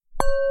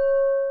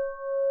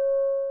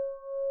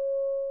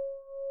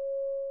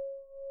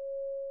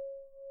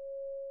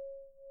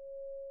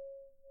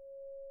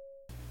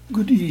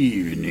Good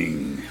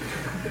evening.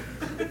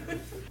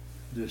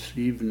 This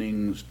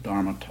evening's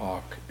Dharma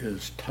talk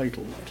is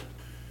titled,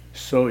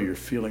 So You're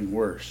Feeling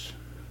Worse.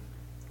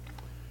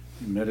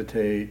 You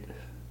meditate,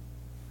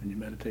 and you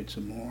meditate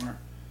some more,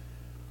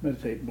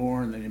 meditate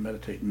more, and then you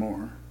meditate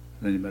more, and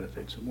then you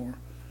meditate some more.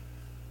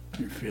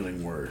 You're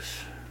feeling worse.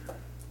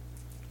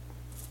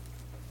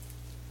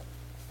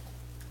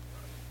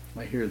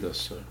 I hear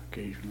this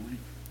occasionally.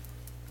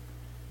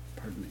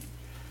 Pardon me.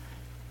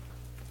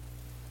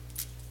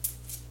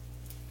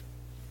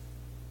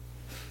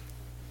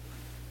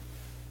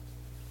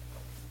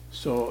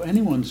 So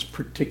anyone's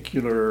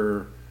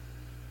particular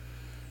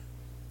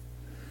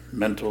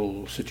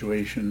mental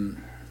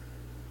situation,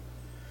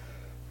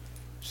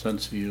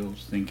 sense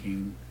fields,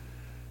 thinking,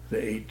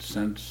 the 8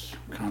 sense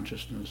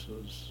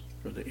consciousnesses,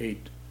 or the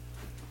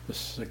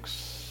 6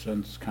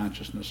 sense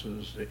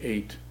consciousnesses, the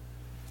 8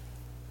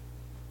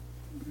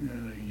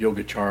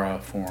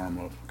 Yogacara form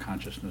of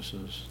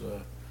consciousnesses,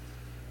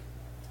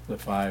 the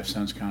 5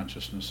 sense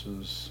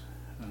consciousnesses,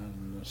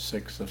 and the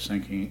 6th of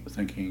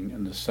thinking,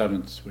 and the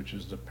 7th, which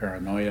is the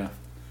paranoia,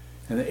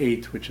 and the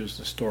 8th, which is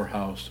the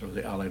storehouse, or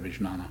the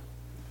alevijnana.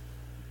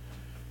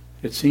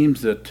 It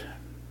seems that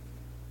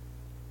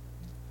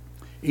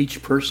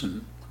each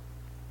person,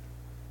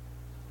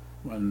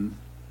 when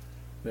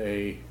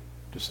they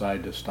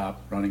decide to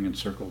stop running in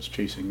circles,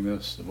 chasing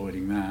this,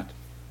 avoiding that,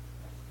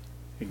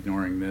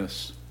 ignoring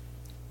this,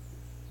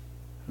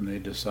 and they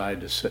decide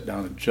to sit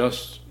down and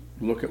just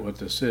look at what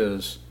this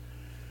is,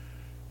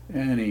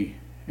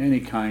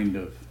 any kind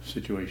of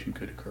situation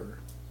could occur.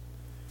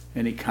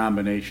 Any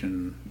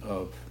combination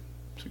of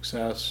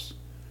success,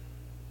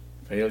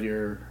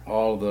 failure,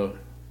 all the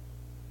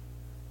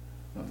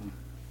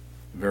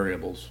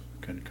variables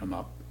can come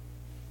up,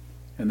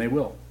 and they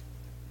will.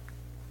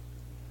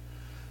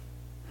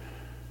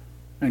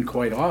 And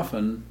quite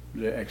often,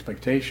 the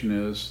expectation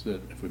is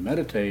that if we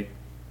meditate,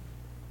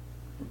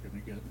 we're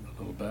going to get a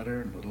little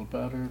better, and a little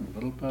better, and a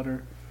little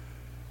better.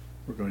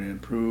 We're going to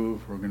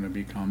improve, we're going to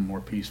become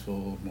more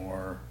peaceful,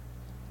 more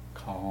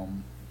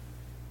calm.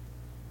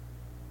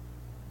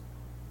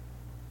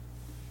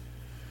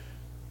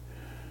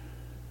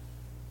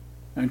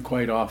 And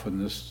quite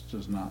often this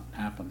does not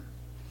happen.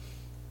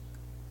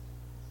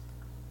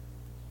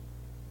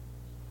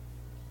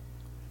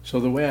 So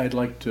the way I'd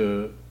like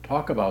to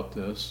talk about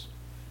this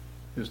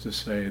is to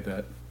say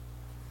that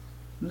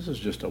this is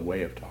just a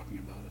way of talking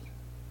about it.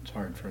 It's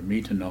hard for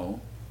me to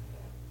know.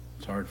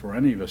 It's hard for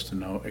any of us to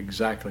know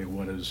exactly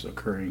what is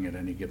occurring at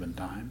any given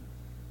time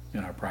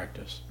in our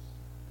practice.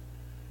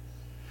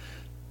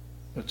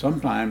 But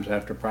sometimes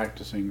after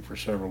practicing for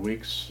several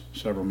weeks,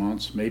 several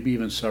months, maybe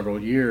even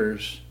several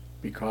years,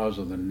 because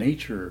of the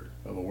nature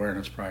of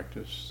awareness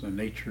practice, the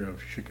nature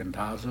of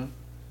shikantaza,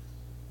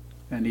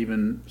 and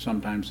even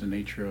sometimes the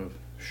nature of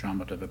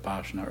shamatha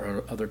vipassana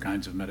or other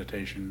kinds of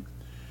meditation,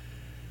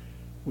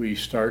 we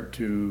start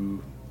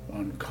to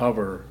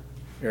uncover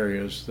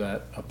areas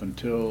that up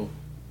until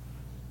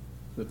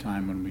the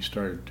time when we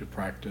started to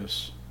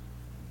practice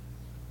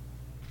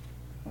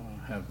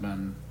have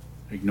been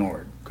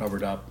ignored,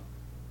 covered up,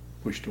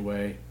 pushed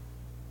away.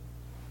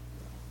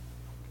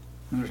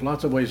 And there's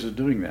lots of ways of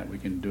doing that. We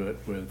can do it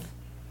with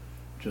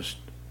just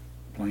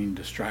plain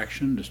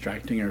distraction,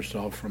 distracting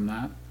ourselves from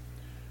that.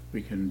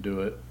 We can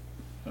do it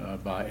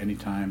by any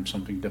time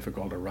something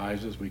difficult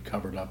arises, we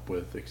cover it up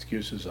with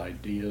excuses,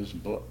 ideas,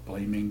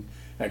 blaming,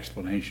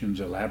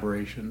 explanations,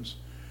 elaborations,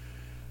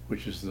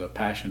 which is the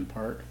passion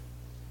part.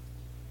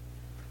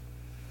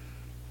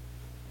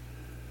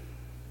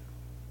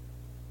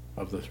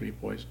 Of the 3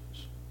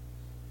 poisons.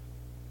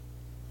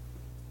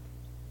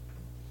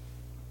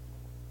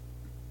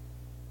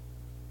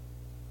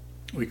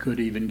 We could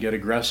even get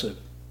aggressive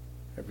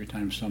every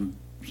time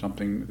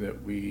something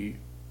that we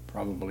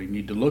probably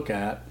need to look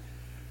at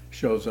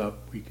shows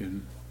up. We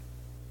can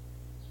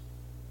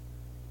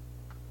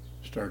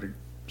start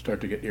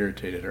to get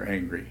irritated or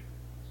angry,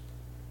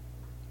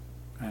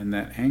 and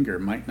that anger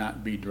might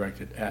not be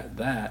directed at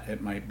that.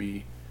 It might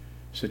be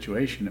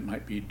situation. It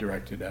might be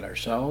directed at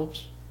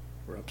ourselves.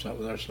 We're upset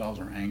with ourselves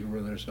or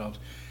angry with ourselves.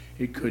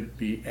 It could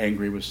be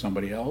angry with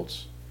somebody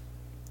else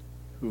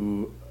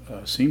who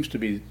seems to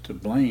be to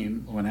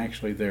blame when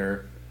actually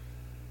they're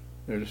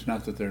just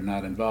not that they're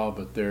not involved,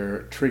 but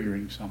they're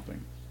triggering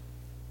something.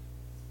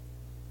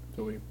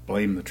 So we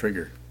blame the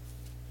trigger.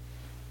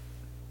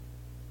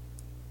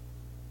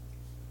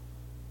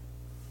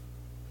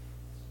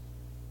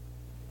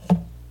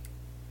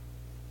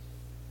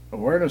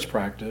 Awareness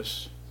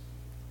practice,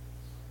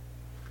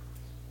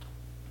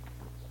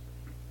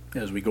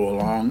 as we go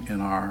along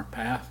in our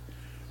path,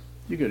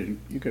 you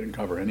could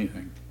uncover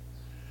anything.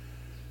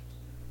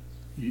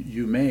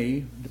 You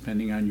may,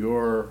 depending on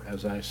your,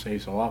 as I say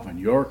so often,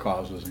 your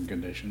causes and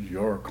conditions,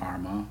 your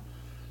karma,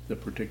 the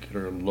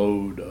particular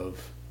load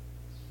of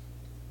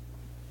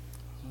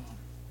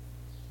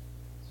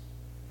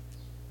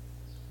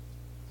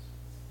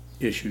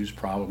issues,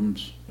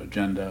 problems,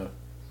 agenda,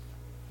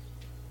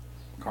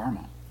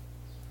 karma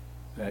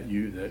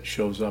that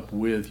shows up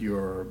with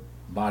your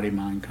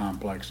body-mind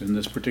complex in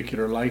this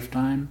particular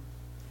lifetime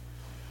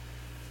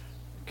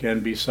can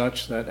be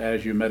such that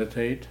as you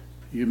meditate,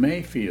 you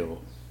may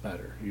feel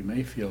better, you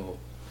may feel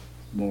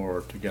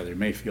more together, you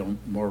may feel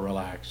more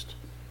relaxed,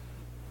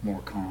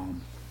 more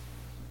calm.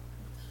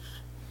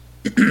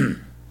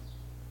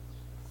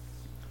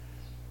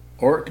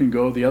 Or it can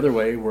go the other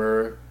way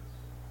where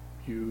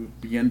you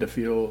begin to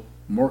feel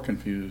more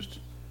confused,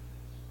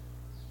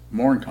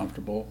 more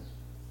uncomfortable.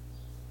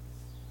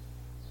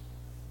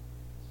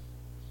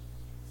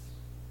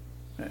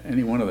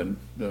 Any one of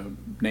the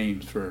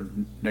names for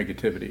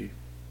negativity,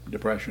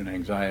 depression,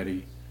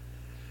 anxiety.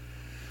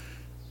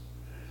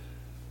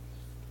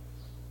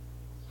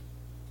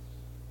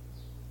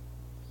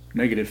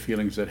 Negative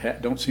feelings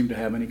that don't seem to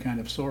have any kind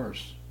of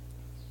source.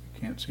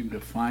 You can't seem to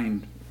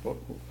find,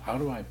 how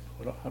do I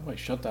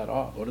shut that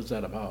off? What is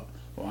that about?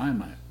 Why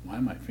am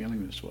I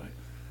feeling this way?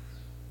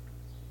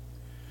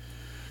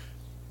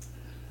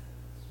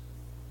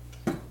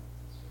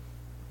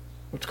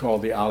 What's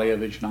called the Alaya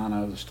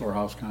Vijnana, the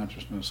storehouse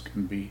consciousness,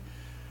 can be,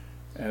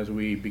 as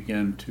we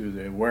begin to,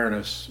 the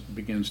awareness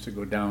begins to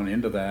go down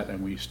into that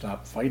and we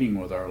stop fighting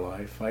with our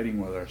life,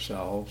 fighting with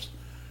ourselves,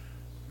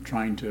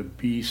 trying to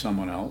be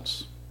someone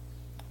else,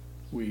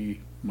 we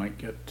might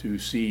get to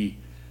see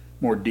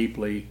more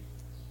deeply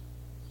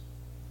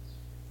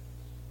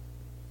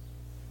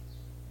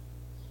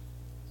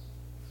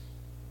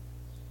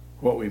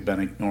what we've been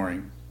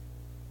ignoring.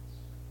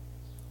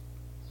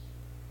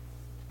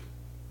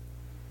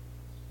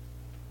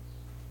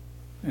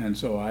 And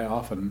so I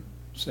often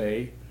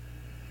say,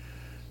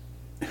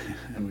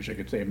 I wish I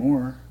could say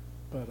more,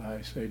 but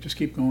I say just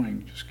keep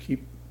going, just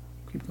keep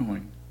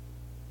going.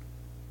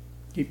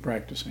 Keep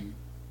practicing,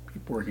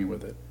 keep working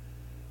with it.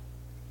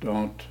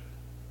 Don't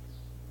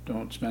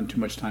spend too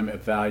much time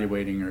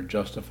evaluating or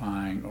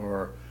justifying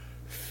or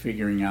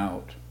figuring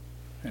out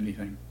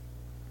anything.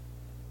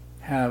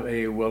 Have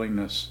a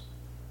willingness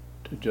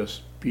to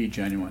just be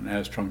genuine,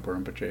 as Trungpa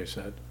Rinpoche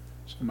said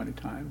so many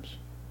times.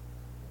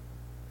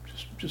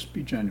 Just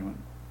be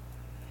genuine.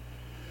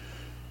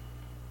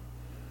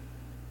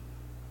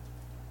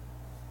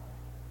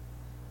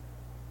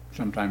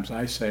 Sometimes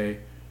I say,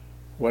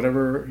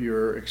 whatever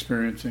you're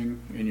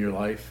experiencing in your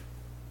life,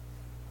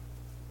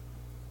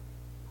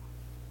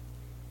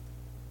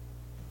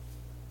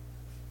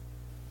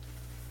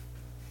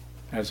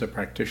 as a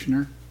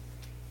practitioner,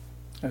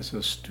 as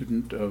a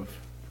student of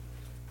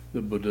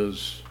the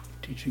Buddha's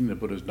teaching, the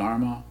Buddha's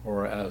Dharma,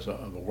 or as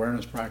of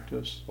awareness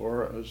practice,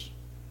 or as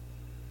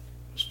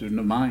a student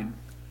of mind,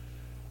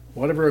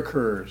 whatever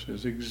occurs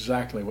is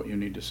exactly what you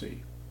need to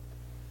see.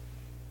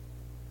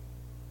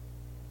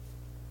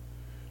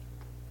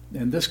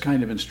 And this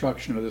kind of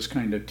instruction or this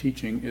kind of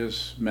teaching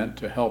is meant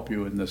to help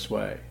you in this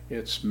way.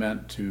 It's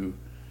meant to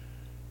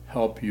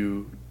help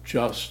you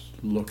just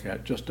look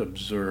at, just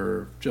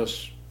observe,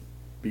 just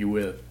be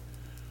with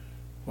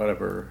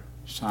whatever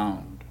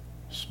sound,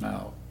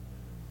 smell,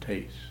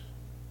 taste,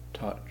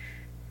 touch,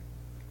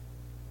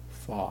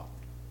 thought,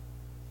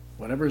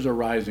 whatever is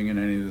arising in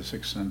any of the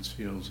six sense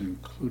fields,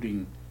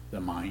 including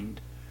the mind.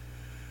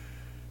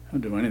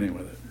 Don't do anything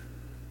with it.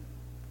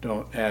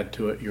 Don't add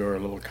to it your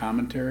little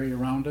commentary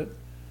around it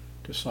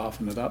to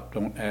soften it up.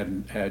 Don't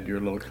add your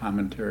little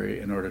commentary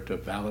in order to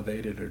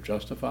validate it or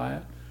justify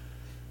it.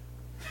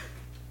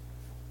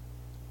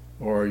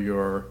 Or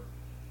your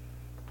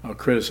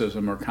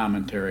criticism or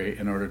commentary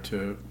in order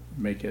to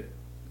make it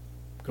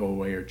go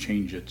away or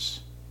change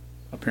its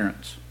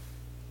appearance.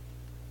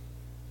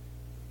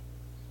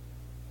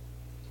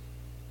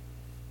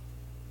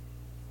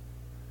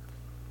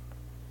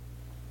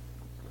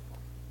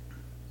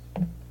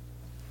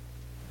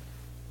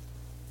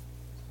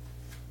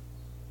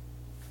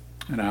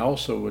 And I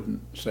also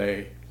wouldn't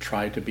say,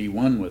 try to be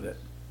one with it.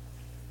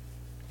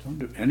 Don't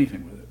do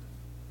anything with it.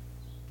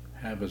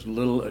 Have as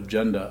little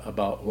agenda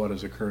about what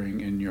is occurring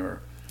in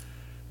your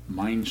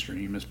mind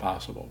stream as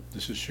possible.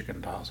 This is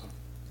Shikantaza.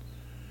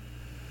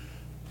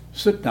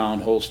 Sit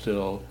down, hold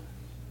still,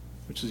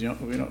 which is,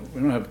 we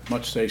don't have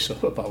much say-so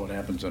about what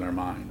happens in our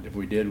mind. If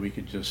we did, we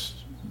could just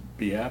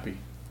be happy,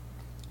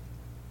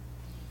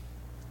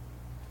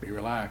 be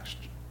relaxed.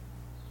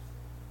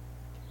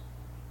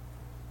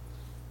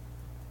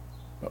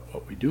 But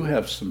what we do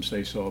have some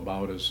say-so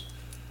about is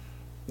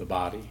the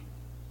body.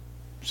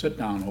 Sit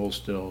down, hold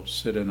still,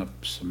 sit in a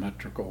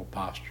symmetrical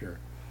posture,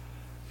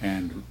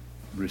 and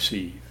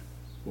receive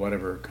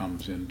whatever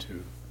comes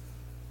into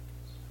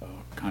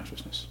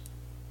consciousness.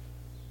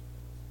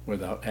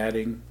 Without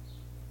adding,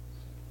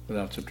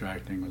 without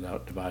subtracting,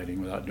 without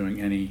dividing, without doing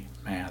any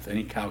math,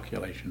 any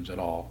calculations at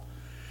all.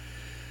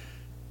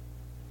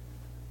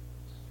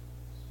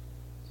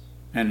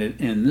 And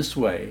in this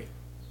way,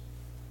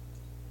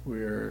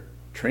 we're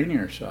training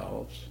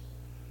ourselves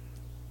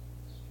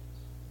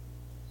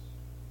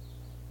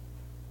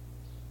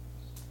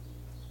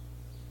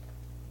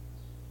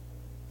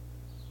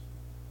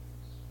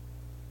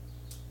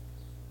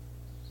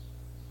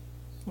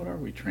what are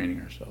we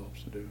training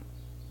ourselves to do?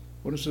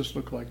 What does this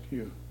look like to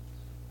you?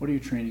 What are you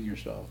training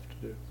yourself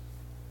to do?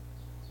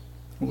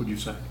 What would you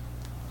say?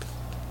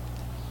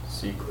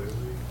 see clearly.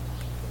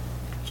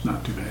 It's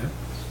not too bad.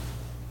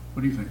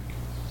 What do you think?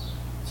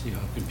 See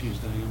how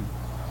confused I am?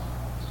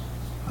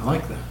 I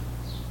like that.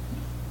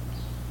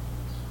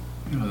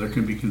 You know, there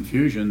can be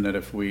confusion that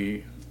if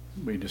we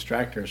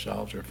distract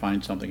ourselves or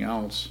find something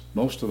else,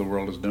 most of the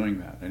world is doing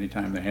that.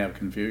 Anytime they have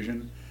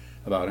confusion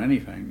about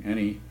anything,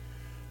 any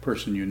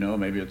person you know,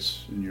 maybe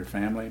it's in your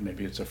family,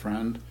 maybe it's a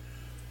friend,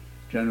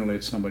 generally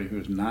it's somebody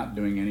who's not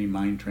doing any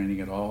mind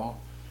training at all,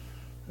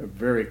 they're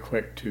very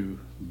quick to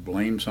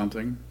blame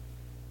something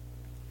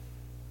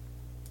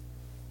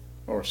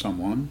or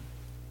someone,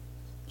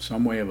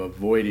 some way of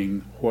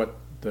avoiding what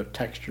the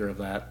texture of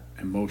that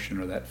emotion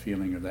or that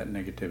feeling or that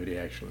negativity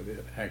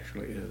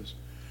actually is.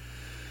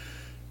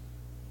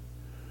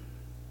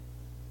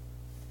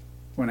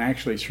 When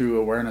actually through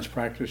awareness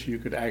practice you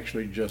could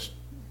actually just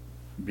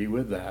be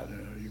with that.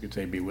 You could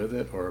say be with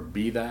it or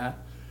be that,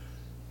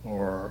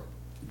 or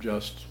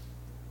just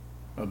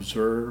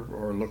observe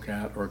or look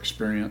at or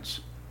experience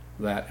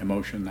that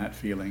emotion, that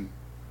feeling,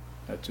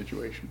 that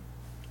situation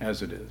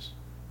as it is.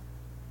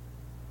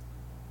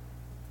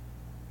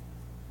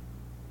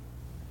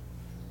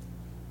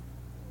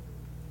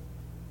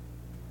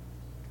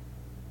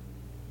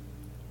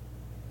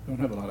 I don't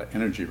have a lot of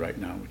energy right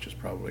now, which is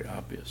probably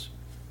obvious.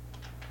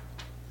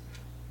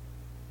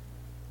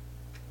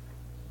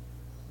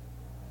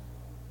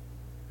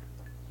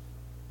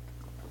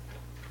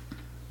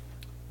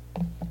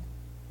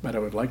 But I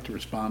would like to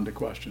respond to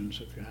questions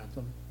if you have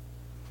them.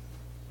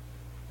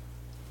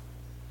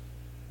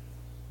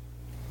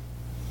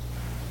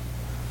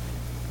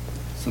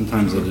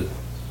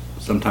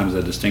 Sometimes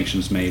a distinction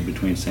is made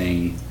between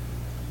saying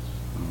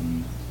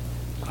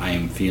I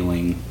am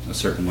feeling a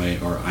certain way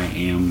or I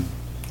am,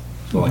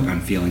 so like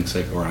I'm feeling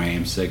sick or I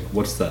am sick.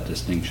 What's that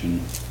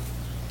distinction?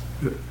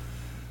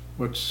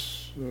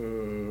 What's,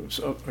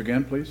 so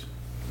again, please?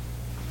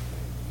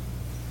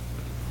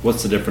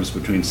 What's the difference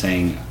between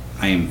saying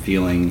I am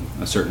feeling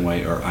a certain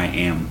way or I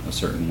am a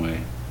certain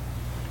way?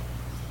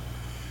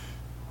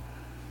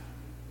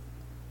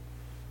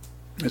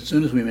 As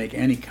soon as we make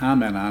any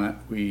comment on it,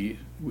 we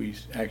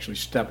actually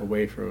step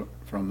away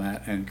from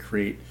that and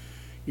create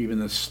even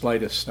the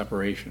slightest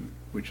separation,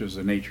 which is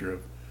the nature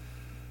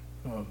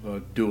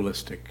of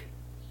dualistic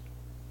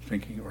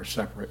thinking or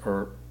separate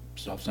or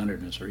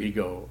self-centeredness or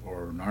ego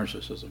or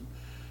narcissism.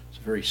 It's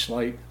very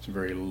slight, it's a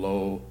very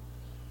low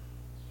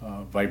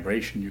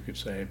vibration, you could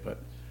say, but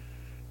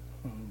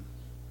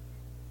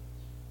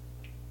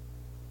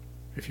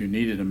if you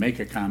needed to make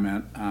a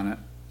comment on it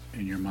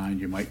in your mind,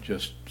 you might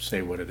just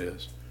say what it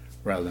is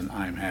rather than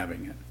I'm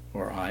having it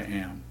or I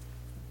am.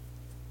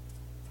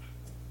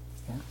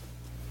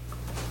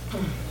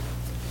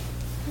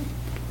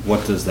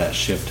 What does that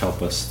shift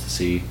help us to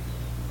see?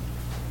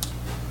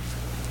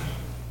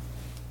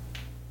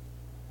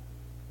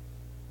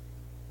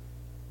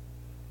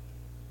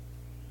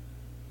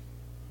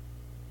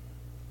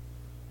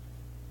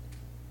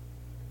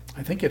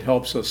 I think it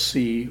helps us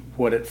see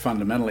what it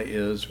fundamentally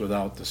is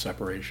without the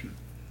separation.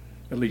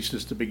 At least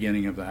it's the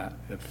beginning of that.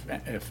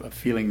 If a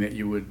feeling that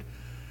you would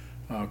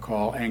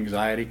call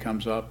anxiety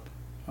comes up,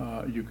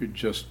 you could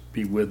just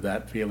be with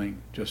that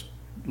feeling. Just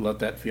let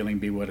that feeling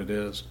be what it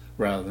is,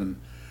 rather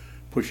than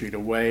push it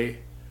away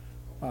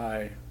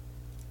by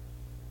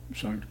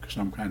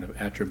some kind of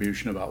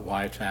attribution about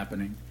why it's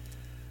happening.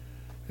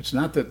 It's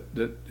not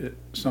that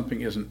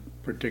something isn't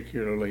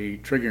particularly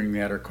triggering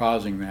that or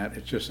causing that.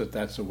 It's just that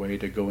that's a way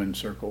to go in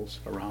circles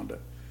around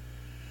it.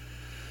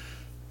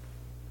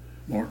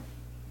 More?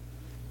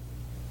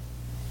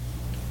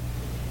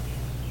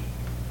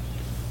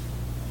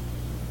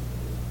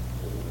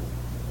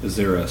 Is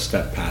there a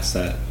step past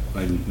that?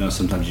 I know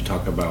sometimes you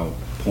talk about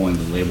pulling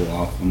the label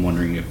off. I'm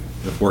wondering if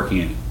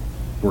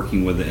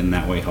working with it in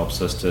that way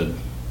helps us to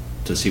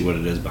see what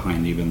it is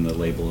behind even the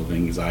label of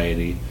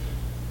anxiety.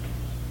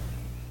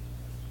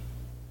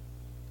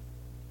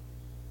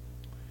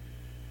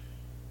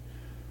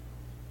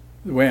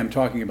 The way I'm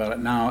talking about it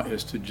now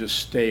is to just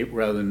stay,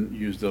 rather than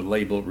use the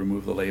label,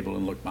 remove the label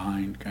and look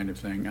behind kind of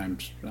thing.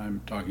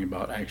 I'm talking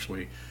about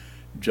actually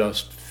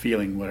just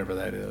feeling whatever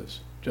that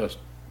is. Just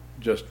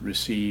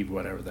receive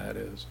whatever that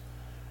is,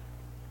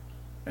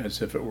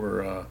 as if it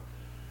were a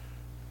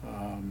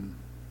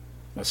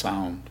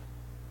sound.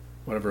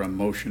 Whatever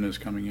emotion is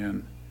coming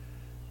in,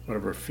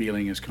 whatever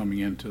feeling is coming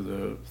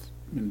into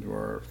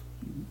our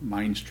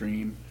mind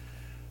stream,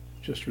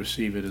 just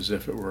receive it as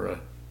if it were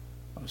a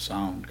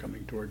sound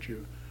coming towards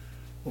you,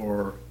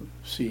 or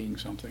seeing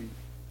something.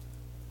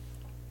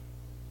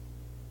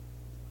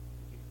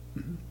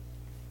 Mm-hmm.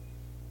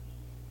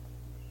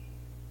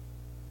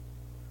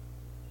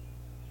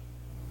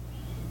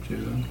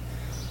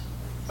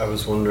 I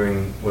was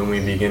wondering, when we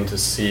begin to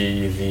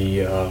see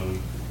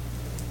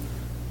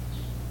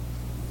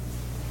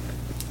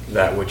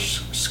that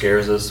which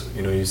scares us,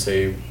 you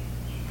say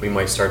we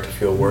might start to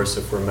feel worse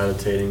if we're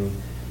meditating,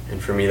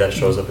 and for me that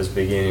shows up as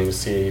beginning to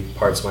see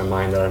parts of my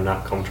mind that I'm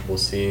not comfortable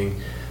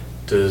seeing.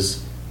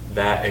 Does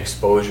that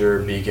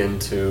exposure begin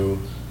to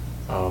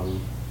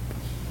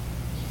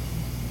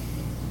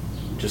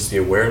just the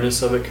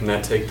awareness of it, can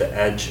that take the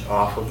edge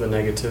off of the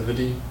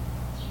negativity?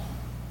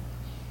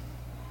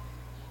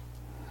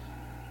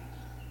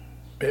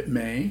 It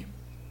may,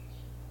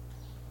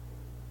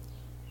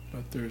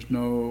 but there's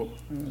no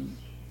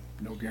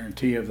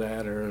guarantee of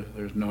that, or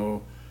there's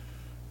no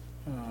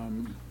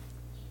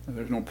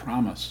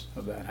promise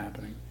of that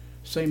happening.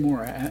 Say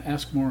more,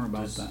 ask more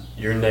about Does that.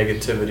 your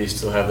negativity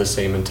still have the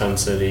same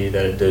intensity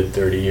that it did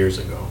 30 years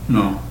ago?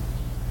 No.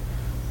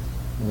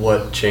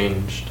 What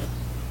changed?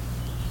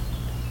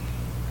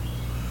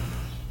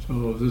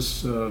 So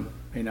this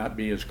may not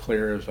be as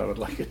clear as I would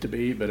like it to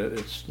be, but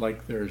it's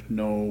like there's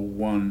no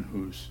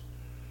one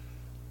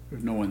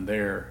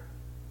there.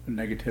 The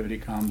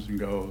negativity comes and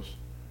goes.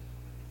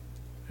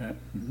 Yeah.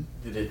 Mhm.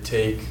 Did it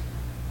take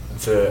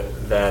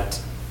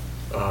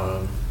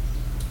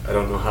I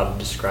don't know how to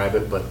describe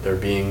it, but there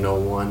being no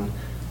one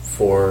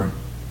for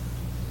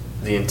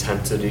the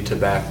intensity to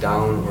back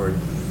down, or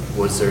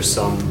was there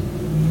some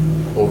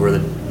over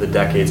the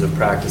decades of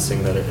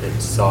practicing that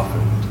it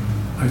softened?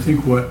 I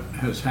think what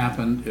has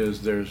happened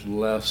is there's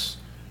less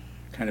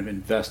kind of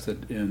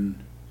invested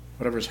in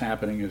whatever's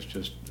happening is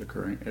just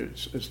occurring.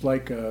 It's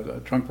like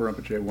Trungpa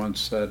Rinpoche once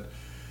said,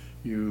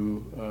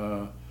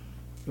 the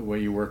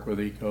way you work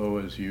with ego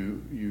is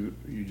you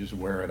just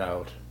wear it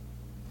out.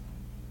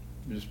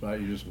 You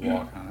just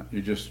walk on it.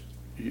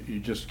 You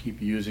just keep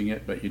using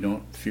it, but you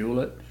don't fuel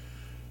it.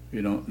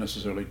 You don't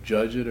necessarily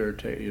judge it, or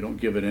you don't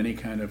give it any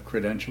kind of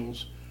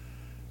credentials.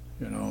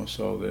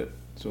 So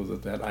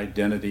that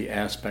identity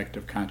aspect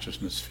of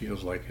consciousness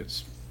feels like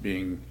it's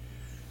being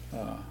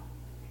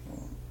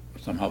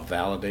somehow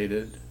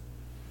validated.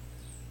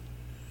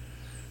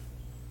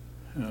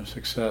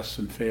 Success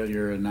and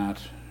failure, and you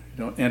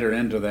don't enter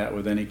into that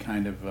with any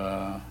kind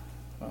of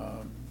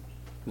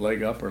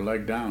leg up or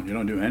leg down. You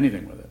don't do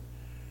anything with it,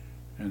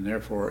 and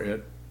therefore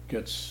it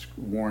gets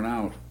worn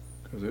out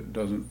because it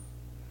doesn't.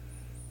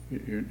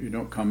 You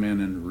don't come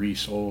in and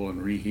re-soul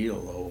and re-heal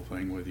the whole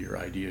thing with your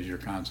ideas, your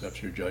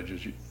concepts, your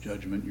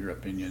judgment, your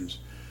opinions,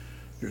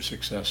 your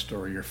success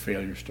story, your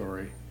failure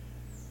story.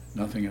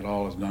 Nothing at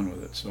all is done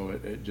with it. So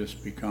it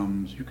just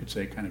becomes, you could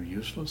say, kind of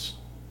useless.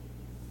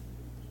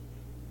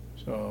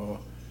 So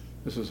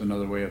this is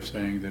another way of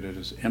saying that it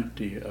is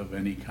empty of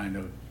any kind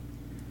of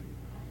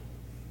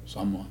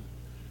someone.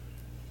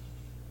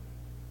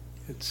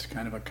 It's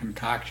kind of a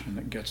concoction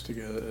that gets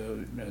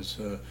together, as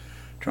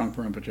Trungpa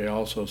Rinpoche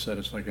also said,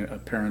 it's like a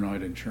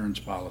paranoid insurance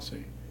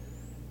policy.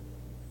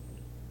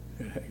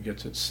 It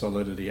gets its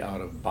solidity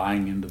out of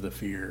buying into the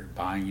fear,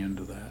 buying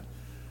into that,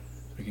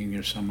 thinking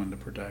there's someone to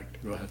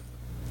protect. Go ahead.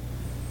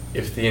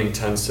 If the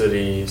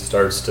intensity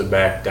starts to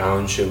back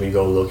down, should we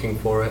go looking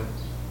for it?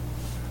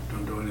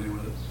 Don't do anything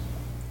with it.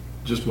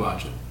 Just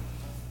watch it.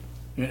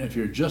 And if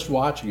you're just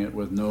watching it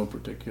with no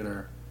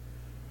particular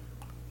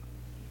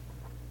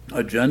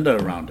agenda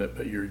around it,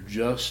 but you're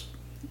just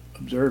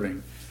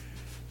observing,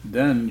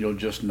 then you'll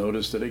just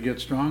notice that it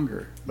gets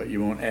stronger, but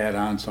you won't add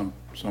on some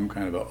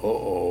kind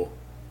of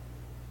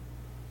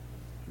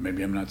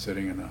maybe I'm not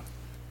sitting enough,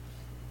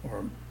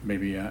 or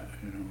maybe or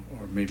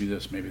maybe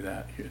this, maybe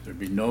that. There'd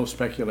be no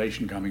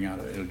speculation coming out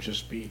of it. It'll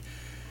just be,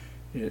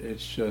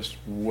 it's just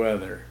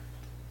weather.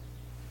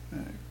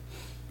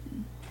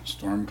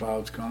 Storm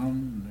clouds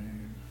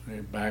come, they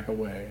back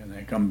away, and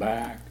they come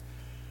back,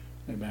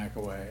 they back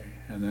away.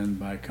 And then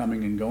by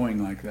coming and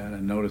going like that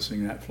and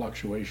noticing that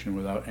fluctuation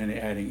without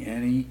adding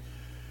any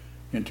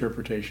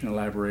interpretation,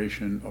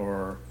 elaboration,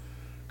 or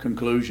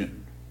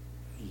conclusion,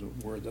 is a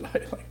word that I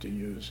like to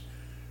use.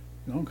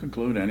 You don't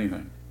conclude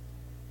anything.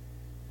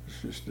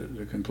 It's just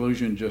the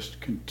conclusion just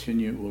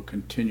will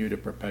continue to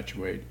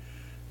perpetuate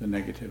the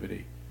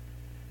negativity.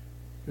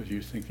 Because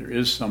you think there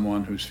is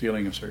someone who's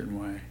feeling a certain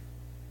way.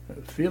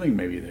 The feeling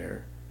may be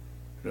there.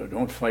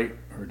 Don't fight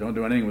or don't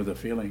do anything with the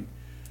feeling.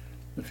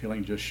 The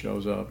feeling just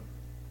shows up.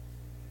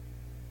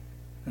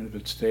 And if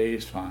it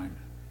stays, fine.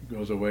 If it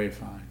goes away,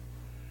 fine.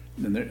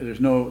 And there's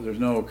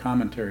no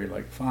commentary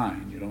like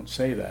fine. You don't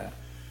say that.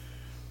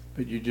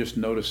 But you just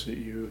notice that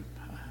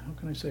how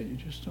can I say, you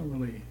just don't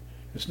really,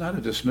 it's not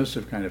a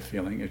dismissive kind of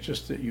feeling. It's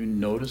just that you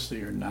notice that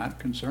you're not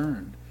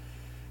concerned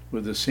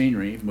with the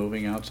scenery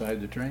moving outside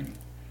the train.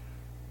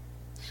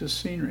 It's just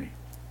scenery.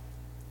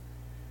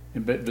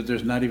 But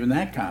there's not even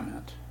that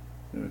comment.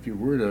 If you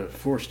were to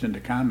forced into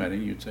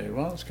commenting, you'd say,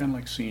 well, it's kind of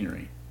like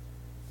scenery.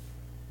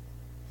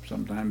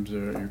 Sometimes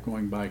you're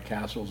going by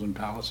castles and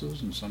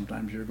palaces, and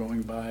sometimes you're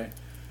going by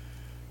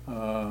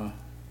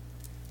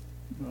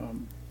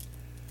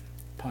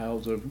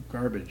piles of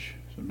garbage.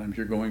 Sometimes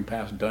you're going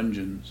past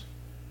dungeons.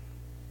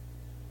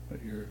 But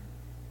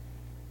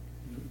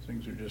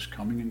things are just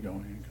coming and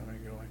going and coming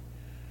and going.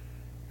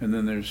 And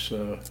then there's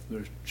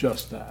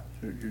just that.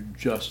 It's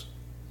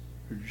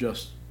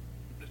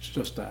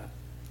just that.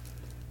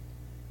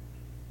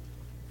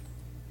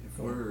 If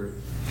we're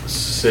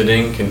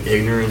sitting, can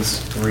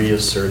ignorance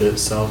reassert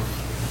itself?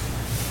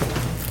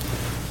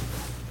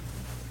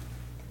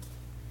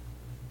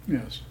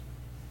 Yes.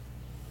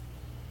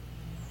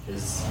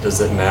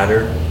 Does it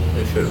matter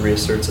if it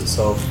reasserts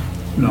itself?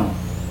 No.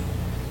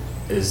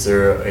 is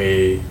there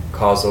a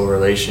causal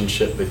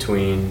relationship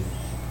between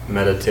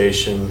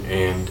meditation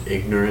and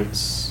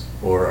ignorance,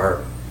 or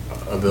our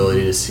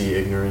ability to see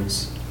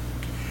ignorance?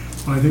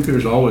 Well, I think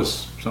there's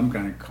always some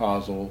kind of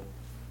causal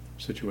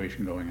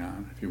situation going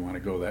on. If you want to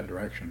go that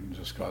direction, it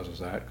just causes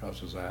that,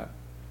 causes that.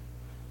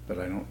 But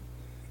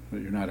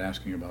you're not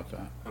asking about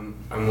that.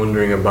 I'm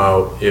wondering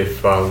about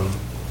if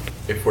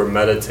we're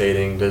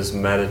meditating, does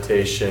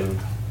meditation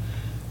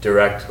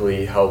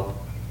directly help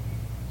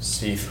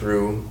see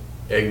through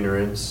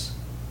ignorance?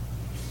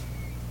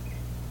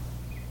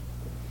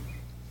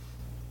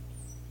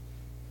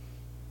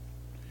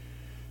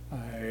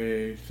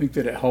 I think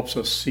that it helps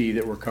us see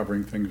that we're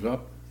covering things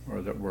up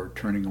or that we're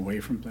turning away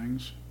from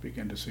things,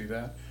 begin to see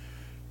that.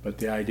 But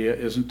the idea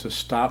isn't to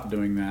stop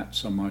doing that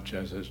so much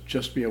as is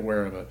just be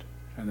aware of it.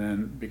 And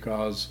then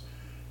because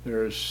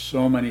there's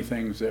so many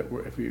things that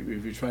if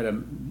you try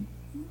to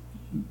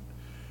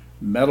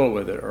meddle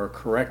with it or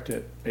correct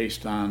it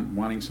based on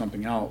wanting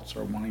something else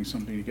or wanting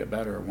something to get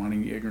better or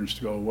wanting the ignorance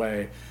to go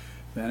away,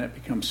 then it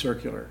becomes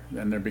circular.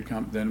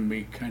 Then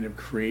we kind of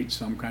create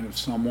some kind of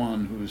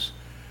someone who's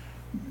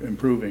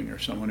improving or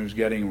someone who's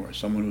getting or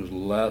someone who's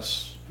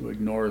less, who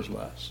ignores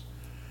less.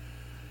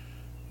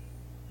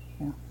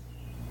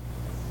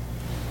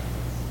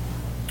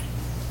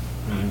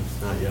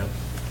 Not yet.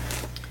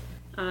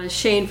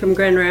 Shane from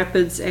Grand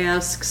Rapids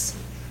asks,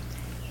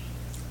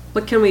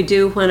 what can we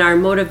do when our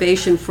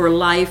motivation for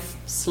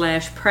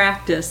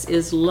life/practice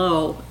is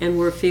low and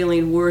we're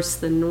feeling worse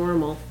than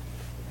normal?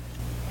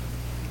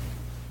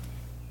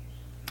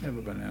 Have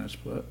a banana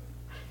split.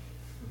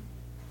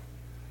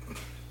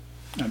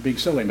 I'm being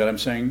silly, but I'm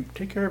saying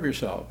take care of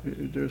yourself.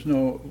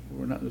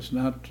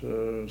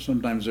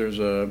 Sometimes there's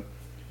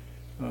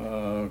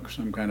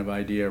some kind of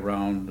idea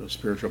around a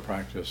spiritual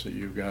practice that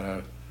you've got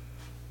to,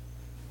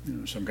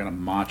 some kind of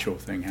macho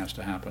thing has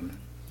to happen.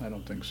 I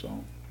don't think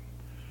so.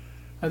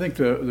 I think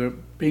the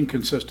being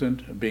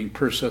consistent, being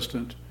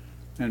persistent,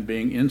 and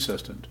being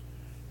insistent.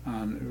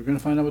 We're going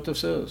to find out what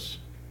this is,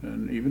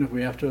 and even if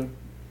we have to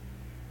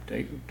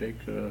take.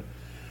 I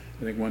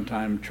think one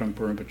time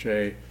Trungpa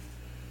Rinpoche.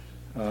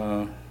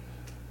 I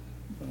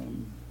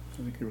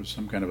think there was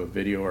some kind of a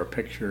video or a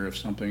picture of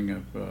something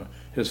of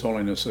His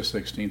Holiness the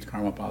 16th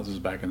Karmapa, this is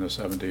back in the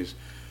 70s,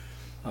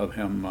 of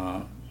him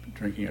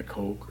drinking a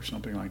Coke or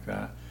something like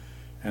that.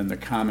 And the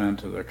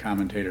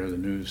commentator, the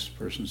news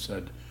person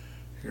said,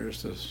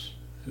 here's this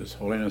His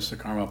Holiness the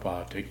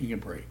Karmapa taking a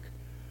break.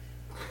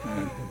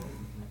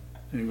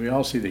 And we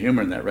all see the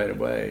humor in that right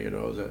away, and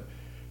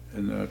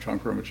the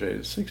Trungpa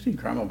Rinpoche, 16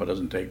 Karmapa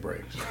doesn't take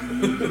breaks.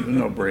 There's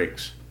no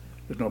breaks.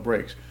 There's no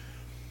breaks.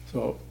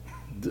 So,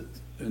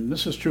 and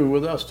this is true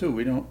with us too.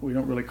 We don't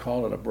really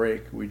call it a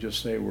break. We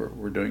just say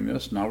we're doing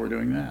this. Now we're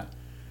doing that.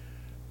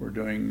 We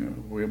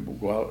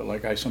go out,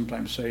 like I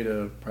sometimes say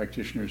to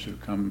practitioners who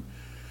come,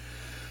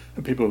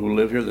 the people who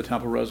live here, the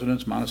temple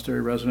residents, monastery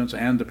residents,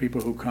 and the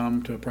people who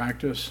come to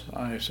practice.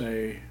 I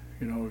say,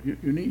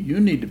 you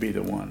need to be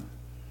the one.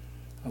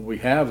 We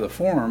have the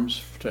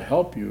forms to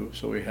help you.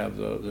 So we have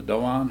the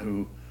Doan,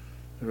 who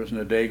there isn't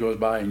a day goes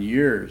by in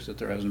years that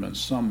there hasn't been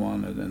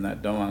someone in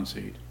that Doan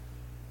seat.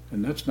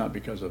 And that's not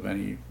because of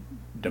any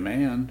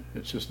demand.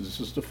 It's just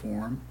this is the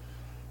form.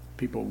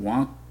 People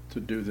want to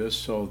do this,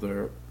 so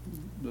the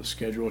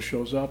schedule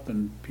shows up,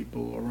 and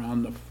people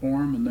around the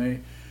form,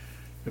 and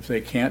if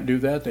they can't do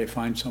that, they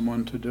find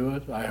someone to do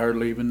it. I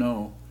hardly even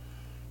know,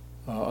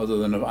 other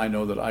than I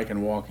know that I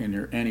can walk in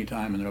here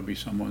anytime, and there'll be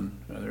someone.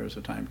 There's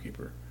a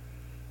timekeeper,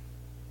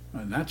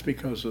 and that's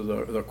because of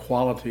the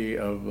quality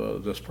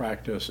of this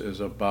practice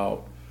is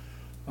about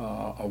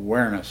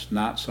awareness,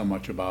 not so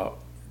much about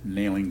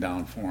nailing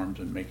down forms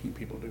and making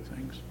people do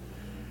things.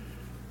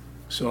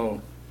 So,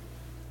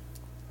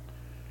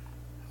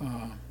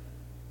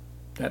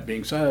 that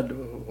being said,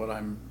 what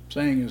I'm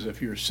saying is if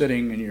you're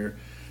sitting and you've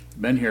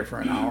been here for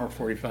an hour,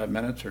 45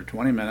 minutes, or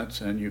 20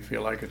 minutes, and you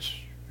feel like you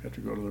have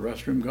to go to the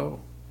restroom,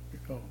 go. You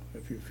go.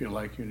 If you feel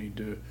like you need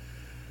to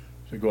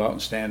go out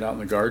and stand out in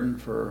the garden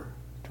for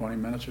 20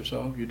 minutes or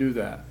so, you do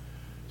that.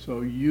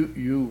 So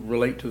you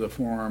relate to the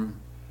form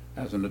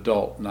as an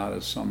adult, not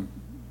as some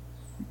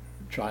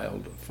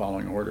child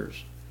following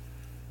orders.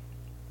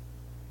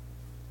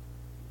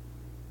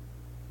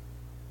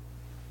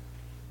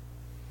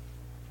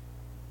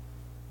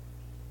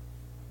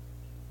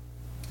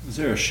 Is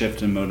there a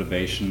shift in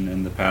motivation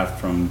in the path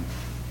from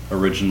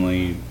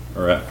originally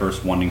or at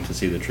first wanting to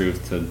see the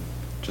truth to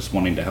just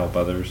wanting to help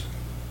others?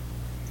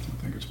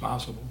 I think it's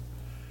possible.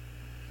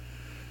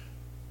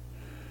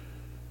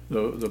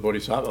 The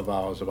Bodhisattva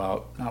vow is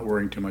about not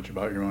worrying too much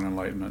about your own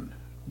enlightenment,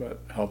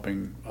 but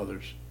helping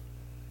others.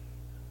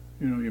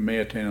 You may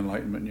attain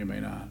enlightenment and you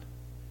may not.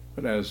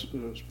 But as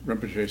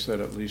Rinpoche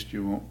said, at least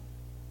you won't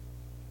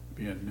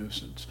be a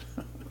nuisance.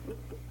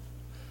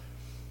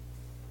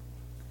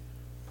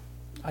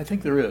 I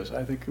think there is.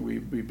 I think we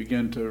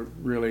begin to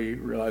really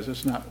realize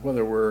it's not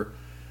whether we're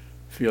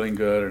feeling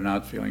good or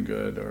not feeling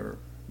good, or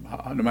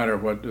no matter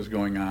what is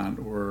going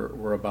on,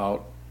 we're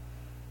about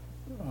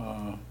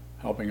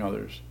helping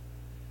others.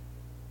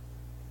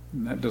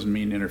 And that doesn't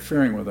mean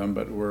interfering with them,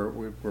 but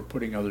we're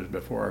putting others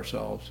before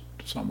ourselves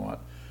somewhat.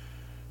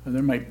 And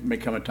there may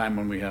come a time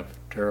when when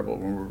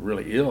we're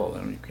really ill,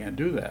 and you can't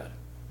do that.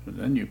 And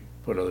then you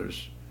put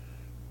others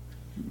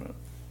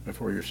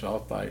before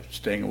yourself by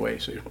staying away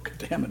so you don't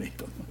contaminate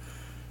them.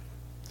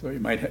 So you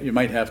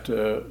might have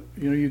to,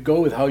 you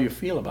go with how you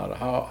feel about it,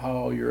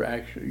 how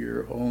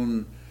your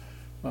own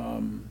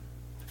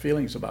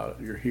feelings about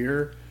it. You're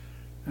here,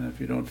 and if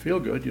you don't feel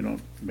good, you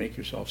don't make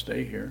yourself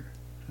stay here.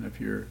 And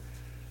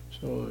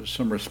so there's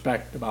some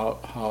respect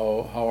about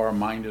how our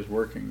mind is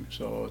working.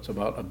 So it's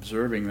about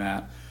observing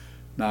that,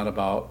 not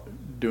about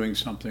doing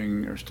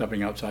something or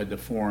stepping outside the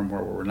form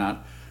where we're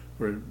not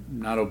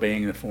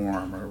obeying the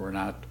form, or we're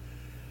not.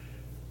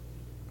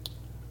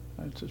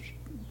 It's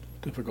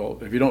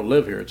difficult. If you don't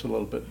live here, it's a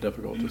little bit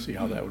difficult to see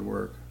how that would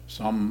work.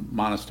 Some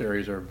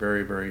monasteries are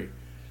very, very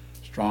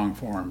strong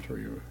forms where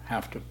you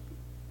have to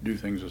do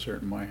things a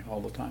certain way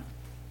all the time.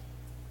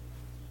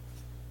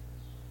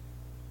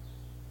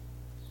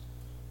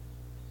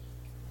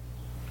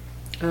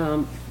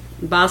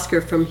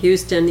 Bhaskar from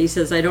Houston, he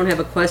says, I don't have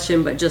a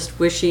question, but just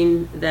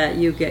wishing that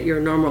you get your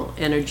normal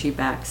energy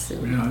back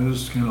soon. Yeah,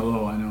 this is kind of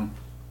low, I know.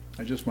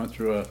 I just went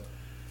through a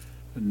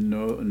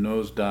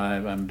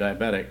nosedive. I'm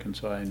diabetic, and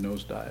so I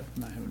nosedive,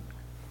 and I haven't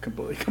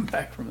completely come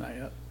back from that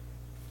yet.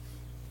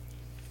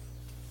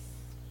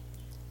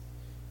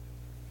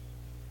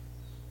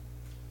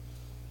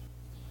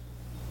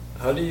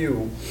 How do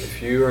you,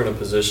 if you are in a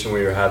position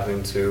where you're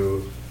having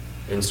to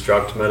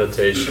instruct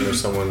meditation, or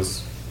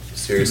someone's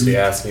seriously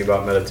asking you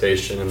about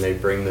meditation and they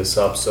bring this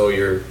up, so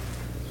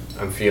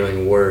I'm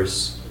feeling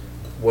worse,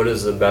 what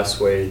is the best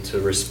way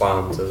to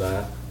respond to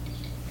that?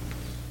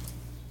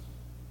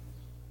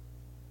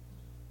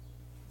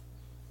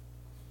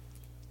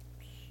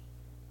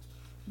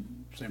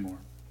 Say more.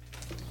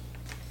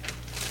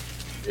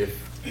 If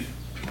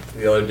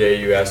the other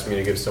day you asked me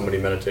to give somebody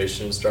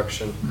meditation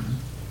instruction,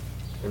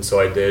 and so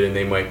I did, and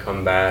they might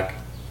come back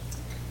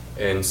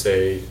and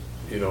say,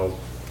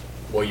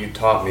 what you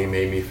taught me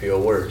made me feel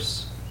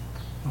worse.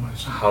 Oh, I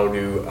see. How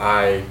do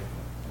I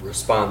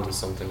respond to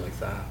something like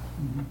that?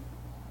 Mm-hmm.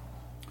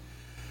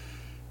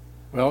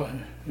 Well,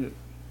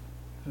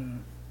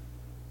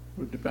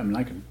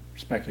 I can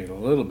speculate a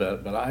little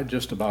bit, but I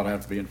just about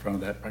have to be in front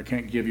of that. I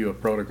can't give you a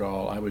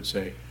protocol. I would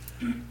say,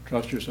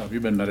 trust yourself.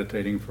 You've been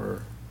meditating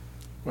for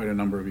quite a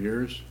number of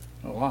years,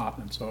 a lot,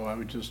 and so I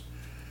would just,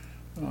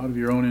 out of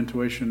your own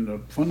intuition, the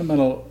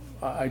fundamental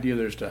idea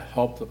there is to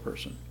help the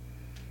person,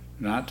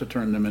 not to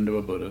turn them into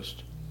a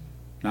Buddhist,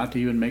 not to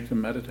even make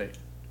them meditate.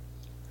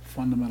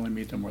 Fundamentally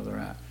meet them where they're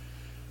at.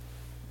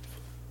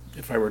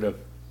 If I were to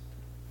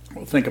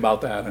think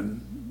about that,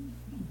 and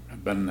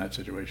I've been in that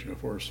situation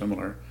before,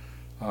 similar,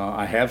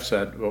 I have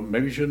said, well,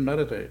 maybe you shouldn't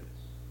meditate.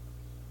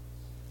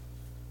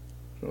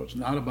 So it's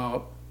not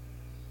about,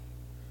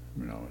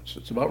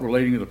 it's about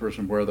relating to the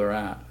person where they're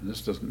at. And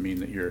this doesn't mean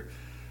that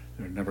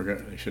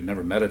they should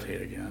never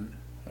meditate again.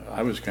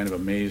 I was kind of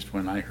amazed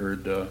when I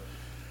heard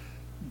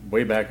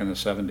way back in the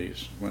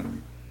 70s,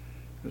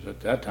 because at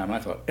that time I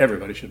thought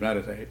everybody should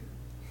meditate.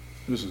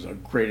 This is the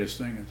greatest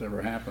thing that's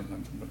ever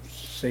happened. It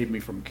saved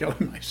me from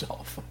killing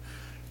myself,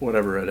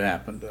 whatever had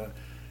happened.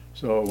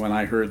 So when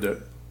I heard that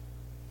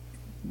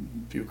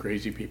a few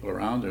crazy people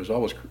around, there's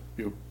always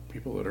few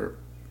people that are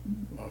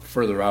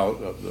further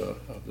out of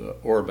the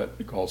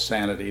orbit called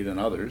sanity than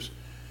others.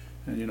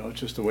 And it's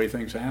just the way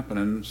things happen,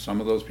 and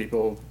some of those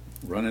people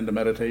run into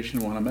meditation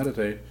and want to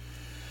meditate.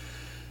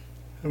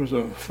 There was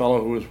a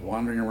fellow who was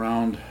wandering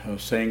around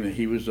saying that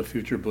he was the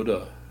future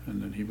Buddha,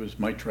 and that he was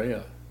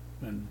Maitreya,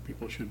 and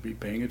people should be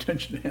paying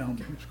attention to him.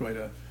 It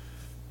was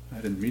I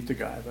didn't meet the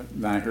guy, but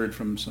I heard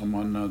from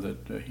someone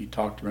that he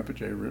talked to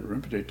Rinpoche.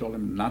 Rinpoche told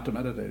him not to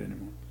meditate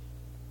anymore.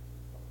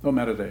 Don't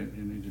meditate,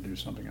 you need to do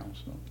something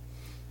else.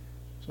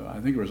 So I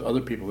think there was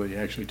other people that he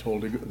actually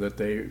told that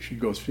they should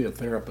go see a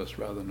therapist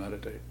rather than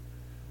meditate.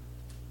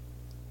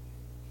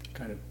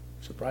 Kind of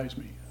surprised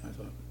me. I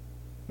thought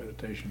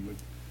meditation would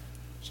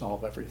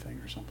solve everything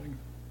or something.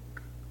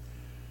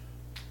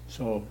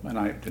 So, and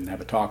I didn't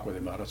have a talk with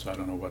him about it, so I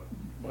don't know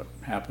what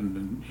happened.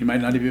 And he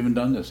might not have even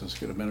done this. This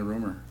could have been a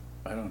rumor.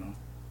 I don't know.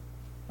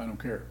 I don't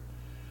care.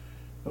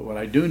 But what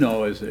I do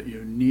know is that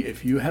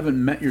if you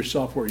haven't met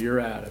yourself where you're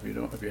at, if you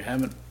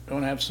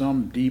don't have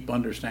some deep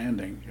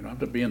understanding, you don't have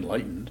to be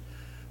enlightened.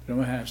 You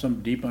don't have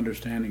some deep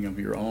understanding of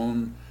your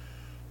own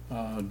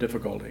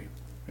difficulty,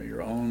 or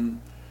your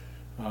own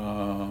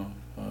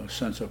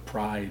sense of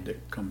pride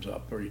that comes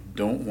up, or you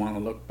don't want to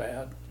look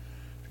bad.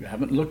 If you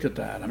haven't looked at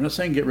that, I'm not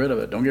saying get rid of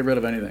it. Don't get rid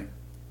of anything.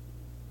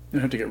 You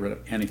don't have to get rid of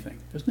anything.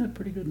 Isn't that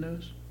pretty good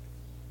news?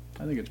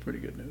 I think it's pretty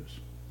good news.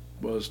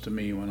 It was to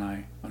me when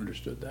I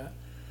understood that.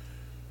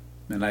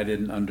 And I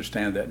didn't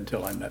understand that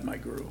until I met my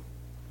guru.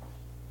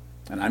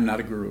 And I'm not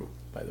a guru,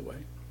 by the way.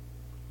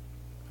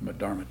 I'm a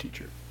Dharma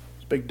teacher.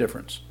 It's a big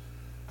difference,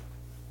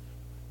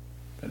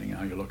 depending on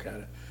how you look at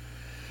it.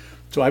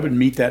 So I would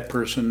meet that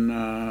person,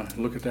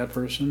 look at that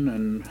person,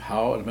 and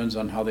it depends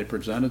on how they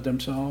presented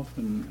themselves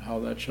and how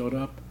that showed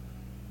up.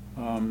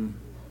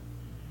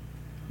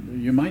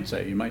 you might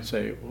say,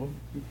 well,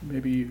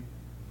 maybe,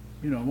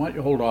 why don't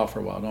you hold off for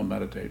a while, don't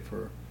meditate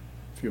for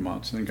a few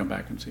months, and then come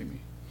back and see me.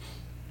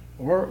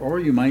 Or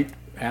you might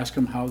ask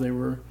them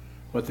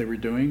what they were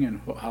doing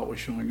and how it was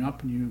showing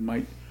up, and you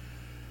might,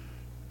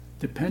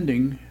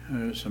 depending,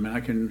 I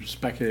can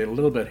speculate a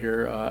little bit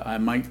here, I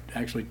might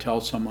actually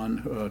tell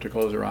someone to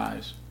close their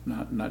eyes,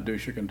 not do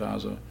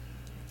shikantaza.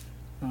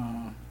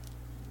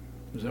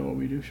 Is that what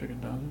we do,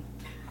 shikantaza?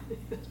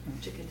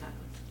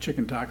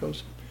 Chicken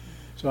tacos.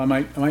 So I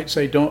might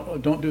say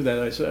don't do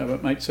that. I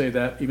might say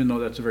that even though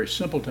that's a very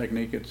simple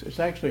technique, it's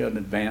actually an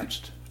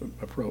advanced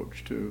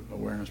approach to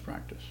awareness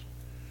practice.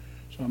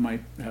 So I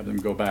might have them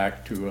go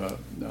back to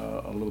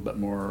a little bit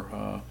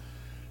more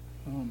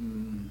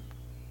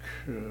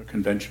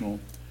conventional.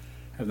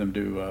 Have them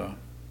do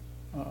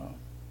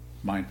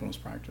mindfulness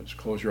practice.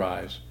 Close your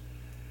eyes.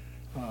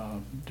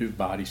 Do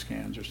body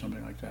scans or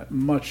something like that.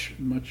 Much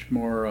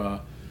more.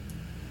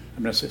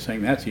 I'm not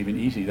saying that's even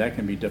easy. That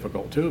can be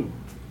difficult too.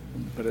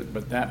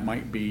 But that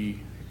might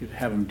be. You could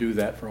have them do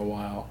that for a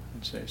while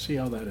and see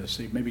how that is.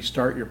 Maybe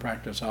start your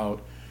practice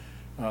out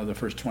the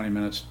first 20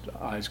 minutes,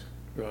 eyes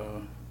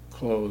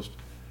closed,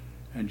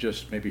 and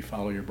just maybe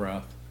follow your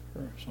breath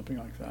or something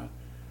like that.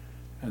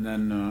 And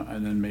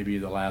then maybe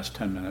the last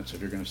 10 minutes,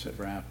 if you're going to sit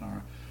for half an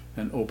hour,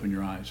 then open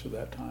your eyes for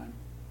that time.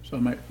 So I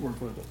might work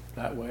with it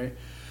that way.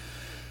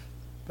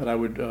 But I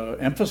would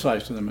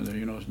emphasize to them that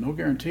there's no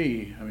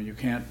guarantee. I mean, you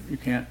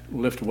can't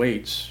lift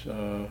weights,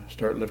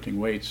 start lifting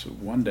weights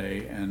one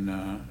day,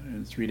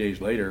 and 3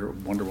 days later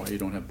wonder why you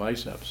don't have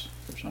biceps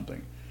or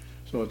something.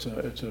 So it's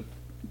a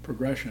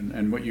progression.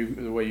 And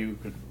the way you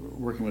could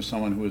working with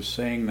someone who is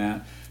saying,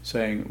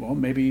 well,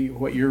 maybe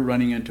what you're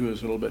running into is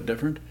a little bit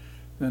different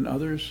than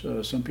others.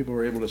 Some people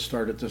are able to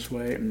start it this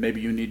way, and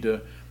maybe you need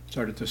to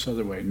start it this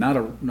other way.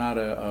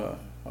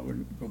 I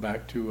would go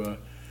back to.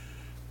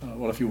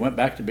 Well, if you went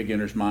back to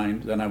beginner's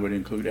mind, then I would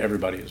include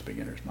everybody as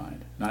beginner's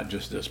mind, not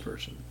just this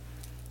person.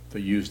 To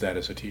use that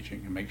as a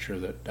teaching and make sure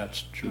that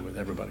that's true with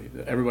everybody.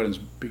 That everybody's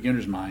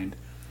beginner's mind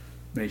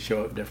may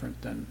show up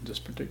different than this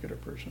particular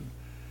person.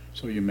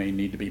 So you may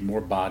need to be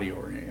more body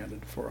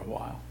oriented for a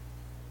while,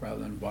 rather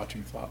than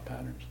watching thought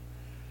patterns.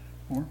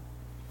 More?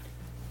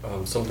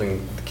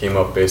 Something came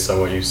up based on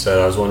what you said.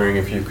 I was wondering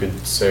if you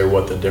could say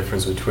what the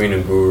difference between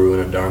a guru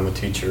and a Dharma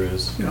teacher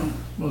is.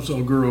 Well,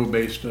 so guru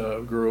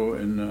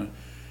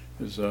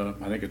is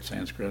I think it's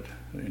Sanskrit,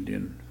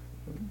 Indian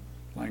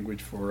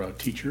language for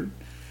teacher,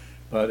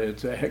 but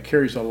it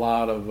carries a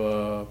lot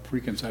of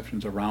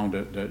preconceptions around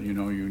it that you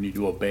need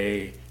to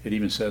obey. It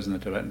even says in the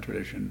Tibetan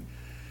tradition,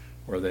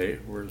 where they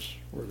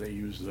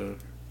use the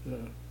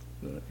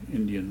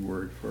Indian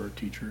word for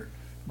teacher,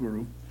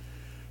 guru,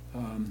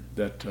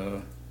 that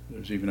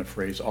there's even a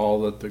phrase,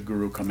 "All that the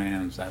guru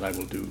commands, that I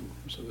will do."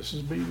 So you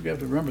have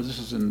to remember, this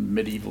is in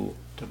medieval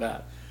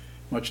Tibet.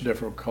 Much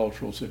different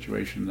cultural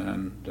situation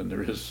than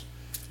there is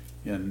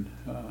in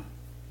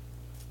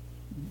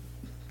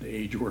the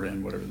age we're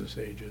in, whatever this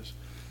age is.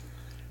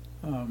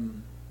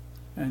 And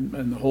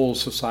the whole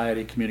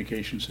society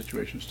communication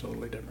situation is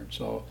totally different.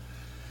 So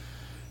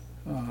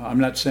I'm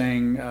not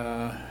saying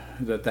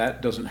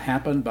that doesn't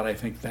happen, but I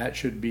think that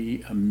should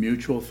be a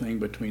mutual thing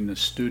between the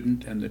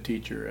student and the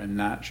teacher,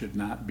 and should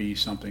not be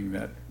something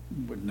that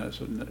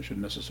should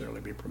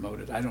necessarily be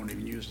promoted. I don't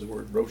even use the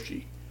word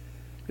Roshi.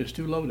 It's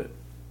too loaded.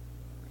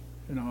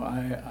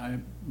 I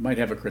might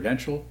have a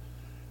credential,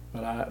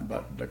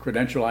 but the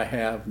credential I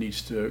have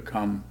needs to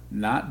come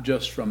not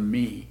just from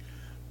me,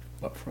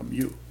 but from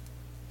you.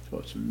 So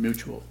it's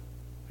mutual.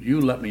 You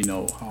let me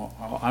know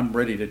how I'm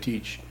ready to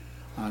teach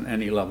on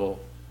any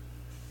level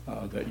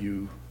that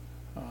you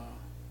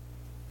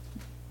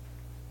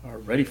are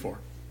ready for.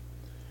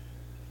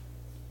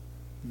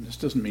 And this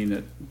doesn't mean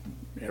that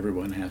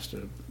everyone has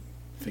to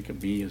think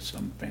of me as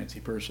some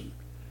fancy person.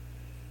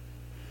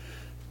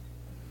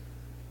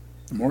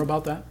 More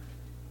about that?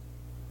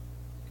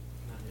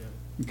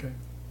 Okay.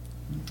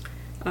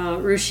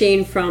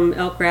 Rushine from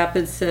Elk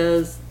Rapids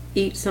says,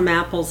 eat some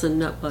apples and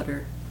nut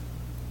butter.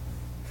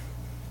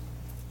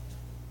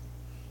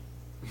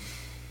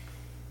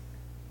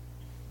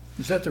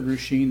 Is that the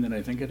Rushine that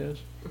I think it is?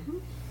 Mm-hmm.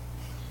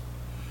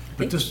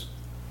 But this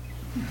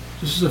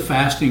is a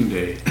fasting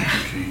day,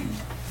 Rushine.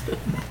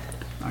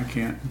 I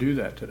can't do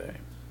that today.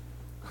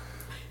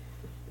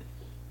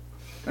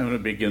 And it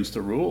would be against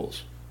the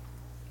rules,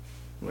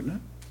 wouldn't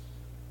it?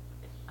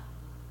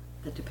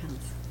 That depends.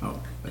 Oh,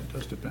 that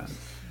does depend.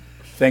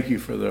 Thank you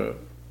for the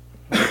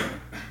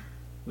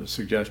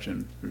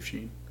suggestion,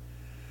 Rushine.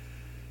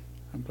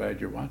 I'm glad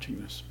you're watching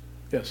this.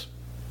 Yes?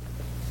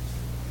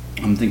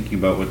 I'm thinking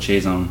about what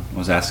Chazon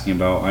was asking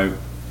about. I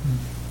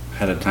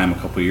had a time a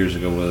couple years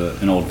ago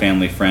with an old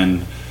family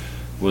friend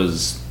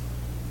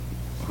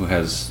who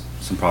has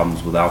some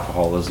problems with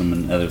alcoholism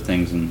and other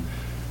things, and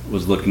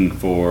was looking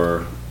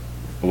for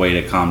a way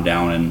to calm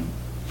down, and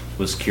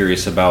was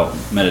curious about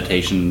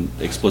meditation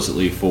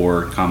explicitly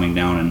for calming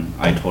down, and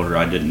I told her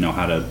I didn't know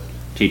how to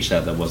teach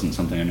that. That wasn't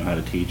something I knew how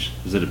to teach.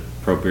 Is it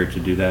appropriate to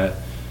do that?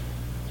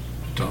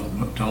 Tell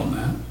them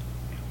that.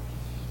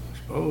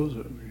 suppose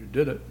you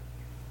did it.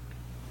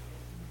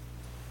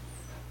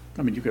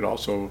 I mean, you could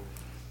also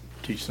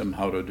teach them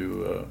how to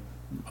do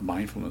a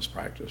mindfulness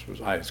practice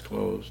with eyes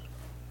closed.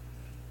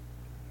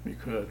 You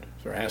could,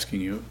 if they're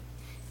asking you.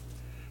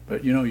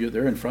 But you know,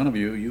 they're in front of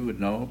you, you would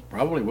know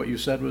probably what you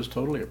said was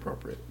totally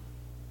appropriate.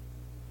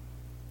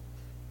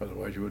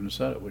 Otherwise you wouldn't have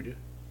said it, would you?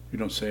 You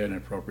don't say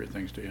inappropriate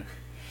things, do you?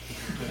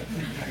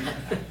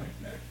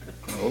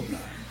 I hope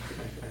not.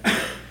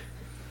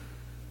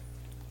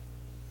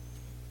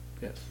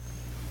 Yes.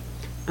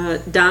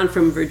 Don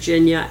from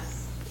Virginia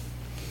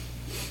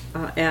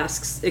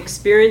asks,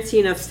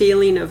 experiencing a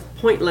feeling of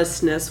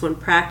pointlessness when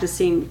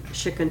practicing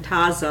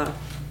shikantaza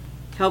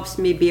helps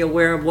me be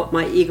aware of what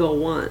my ego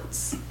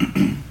wants.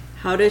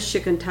 How does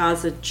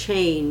shikantaza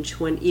change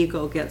when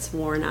ego gets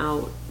worn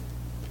out?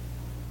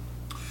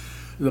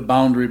 The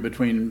boundary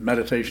between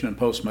meditation and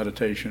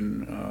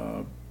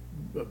post-meditation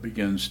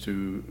begins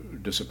to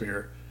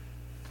disappear.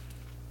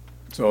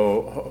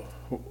 So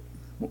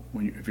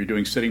if you're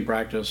doing sitting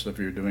practice, if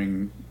you're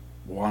doing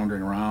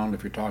wandering around,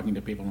 if you're talking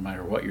to people, no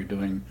matter what you're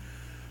doing,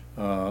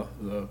 that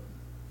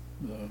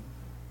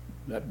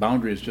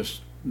boundary is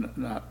just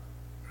not,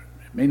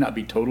 it may not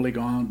be totally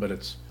gone, but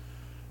there's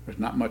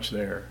not much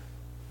there.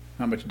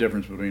 Not much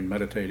difference between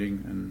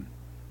meditating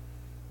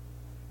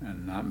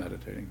and not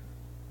meditating.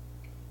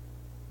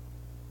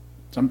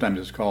 Sometimes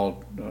it's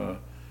called no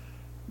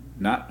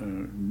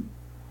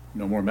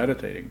more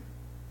meditating.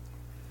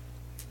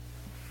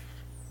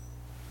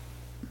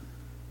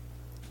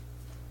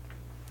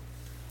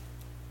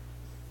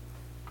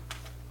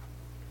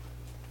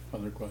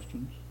 Other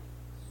questions?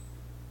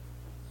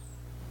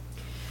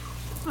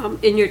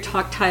 In your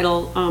talk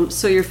title,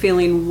 so you're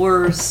feeling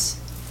worse,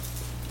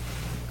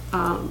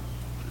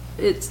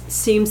 it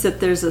seems that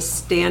there's a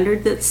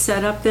standard that's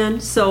set up then.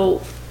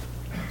 So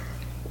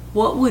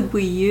what would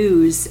we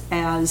use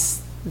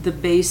as the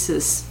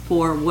basis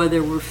for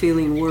whether we're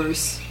feeling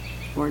worse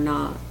or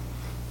not?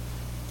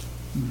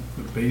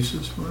 The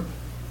basis for it?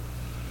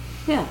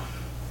 Yeah.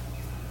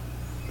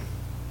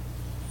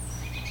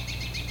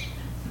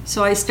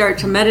 So I start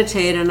to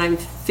meditate and I'm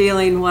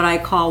feeling what I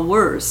call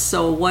worse.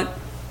 So what?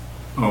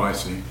 Oh, I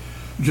see.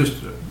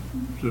 Just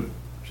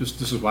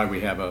this is why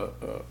we have a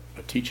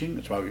teaching.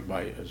 That's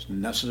why it's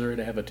necessary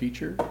to have a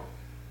teacher.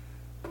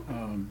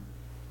 You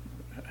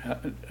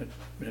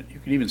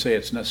can even say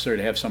it's necessary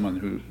to have someone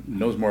who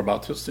knows more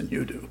about this than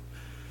you do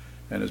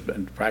and has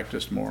been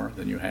practiced more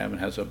than you have and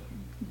has a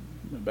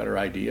better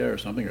idea or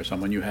something, or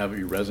someone you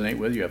resonate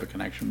with, you have a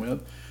connection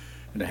with,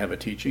 and to have a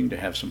teaching, to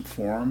have some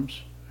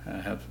forms,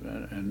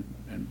 and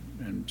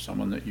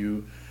someone that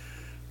you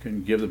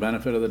can give the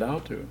benefit of the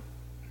doubt to.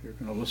 You're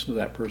going to listen to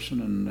that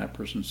person, and that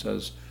person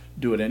says,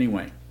 do it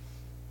anyway.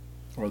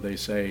 Or they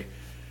say,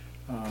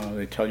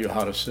 they tell you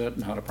how to sit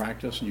and how to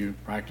practice, and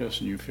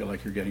you feel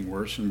like you're getting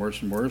worse and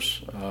worse and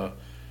worse.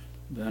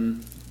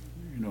 Then,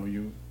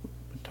 you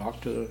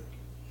talk to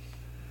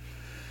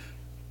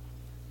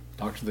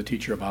the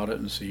teacher about it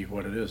and see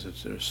what it is.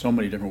 There's so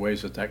many different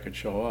ways that could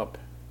show up.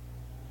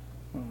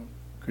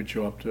 Could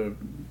show up to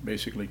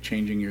basically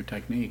changing your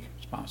technique.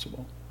 It's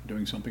possible,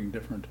 doing something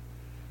different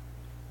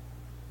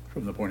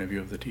from the point of view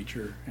of the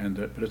teacher.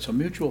 But it's a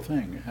mutual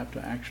thing. You have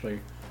to actually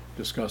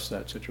discuss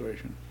that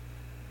situation.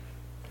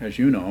 As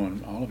you know,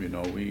 and all of you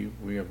know,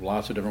 we have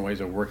lots of different ways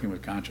of working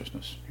with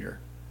consciousness here,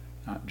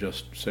 not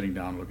just sitting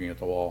down looking at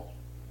the wall.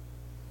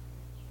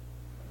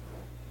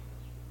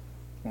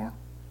 More?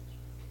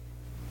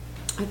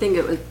 I think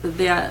it was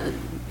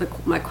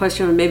my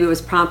question maybe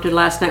was prompted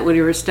last night when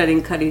we were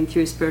studying Cutting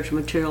Through Spiritual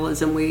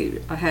Materialism.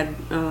 I had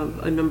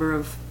a number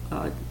of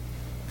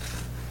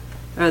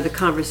the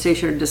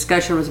conversation or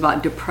discussion was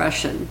about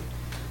depression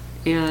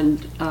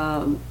and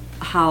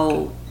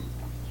how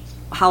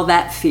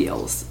that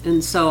feels.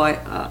 And so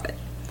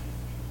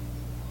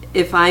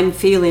if I'm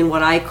feeling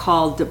what I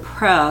call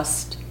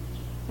depressed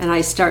and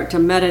I start to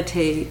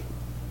meditate,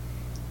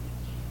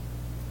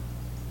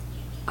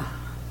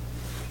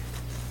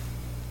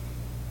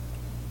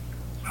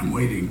 I'm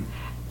waiting.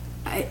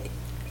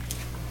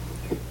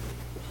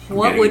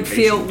 What would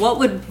feel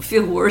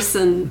worse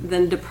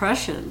than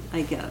depression,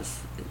 I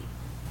guess?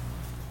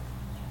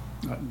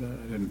 I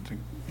didn't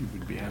think you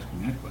would be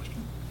asking that question.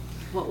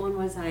 What one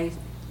was I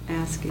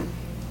asking?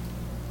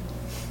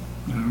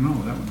 I don't know.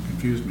 That one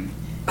confused me.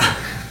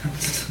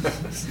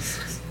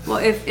 Well,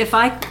 if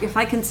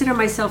I consider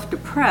myself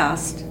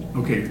depressed,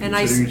 okay, and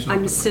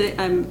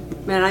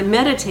I'm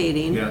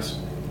meditating, yes,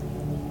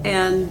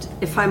 and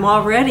if I'm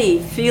already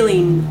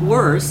feeling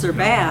worse or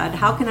bad,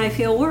 how can I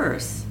feel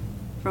worse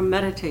from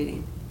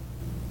meditating?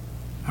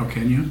 How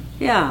can you?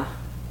 Yeah.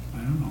 I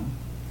don't know.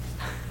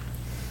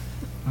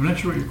 I'm not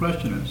sure what your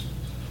question is.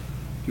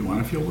 Do you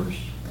want to feel worse?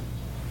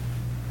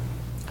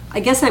 I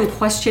guess I'm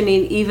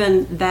questioning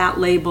even that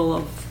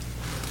label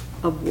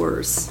of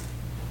worse.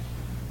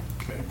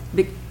 Okay.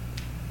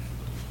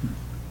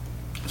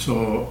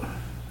 So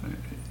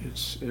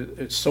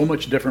it's so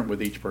much different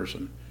with each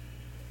person.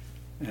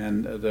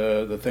 And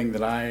the thing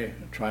that I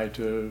try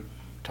to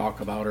talk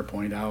about or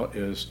point out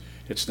is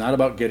It's not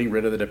about getting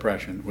rid of the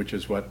depression, which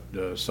is what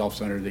the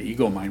self-centered, the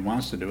ego mind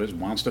wants to do, is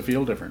wants to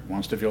feel different,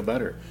 wants to feel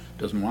better,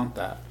 doesn't want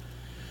that.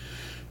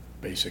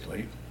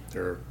 Basically,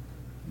 there are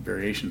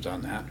variations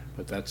on that,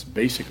 but that's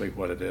basically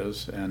what it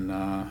is.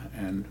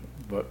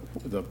 But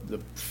the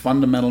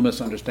fundamental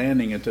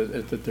misunderstanding is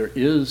that there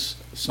is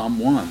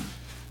someone.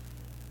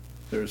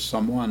 There's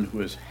someone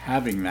who is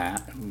having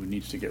that, who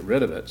needs to get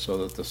rid of it so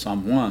that the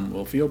someone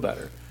will feel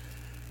better.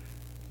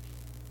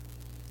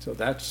 So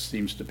that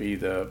seems to be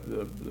the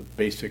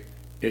basic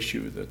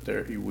issue,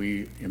 that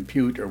we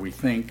impute or we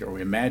think or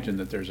we imagine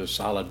that there's a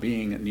solid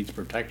being that needs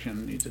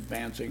protection, needs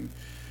advancing,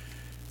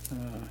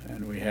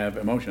 and we have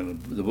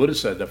emotion. The Buddha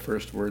said the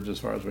first words, as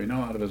far as we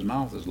know, out of his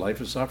mouth is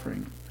life is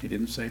suffering. He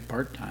didn't say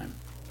part-time.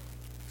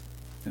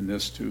 And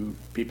this, to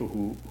people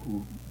who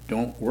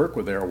don't work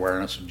with their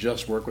awareness,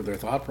 just work with their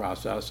thought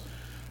process,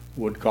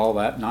 would call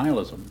that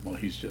nihilism. Well,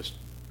 he's just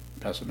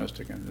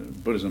pessimistic,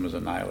 and Buddhism is a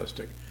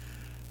nihilistic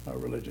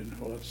religion.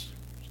 Well, it's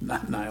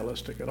not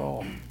nihilistic at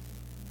all.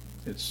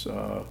 It's,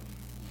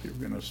 if you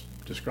were going to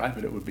describe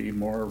it, it would be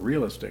more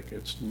realistic.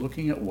 It's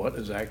looking at what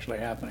is actually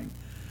happening,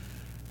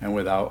 and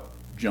without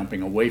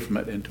jumping away from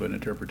it into an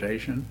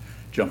interpretation,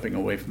 jumping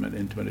away from it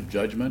into a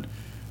judgment,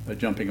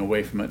 jumping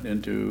away from it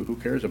into who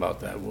cares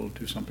about that, we'll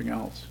do something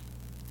else.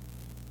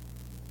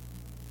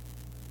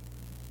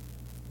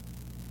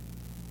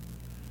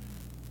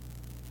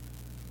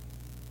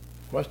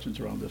 Questions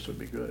around this would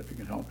be good if you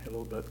can help me a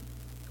little bit,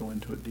 go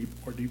into it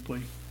more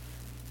deeply.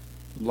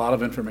 A lot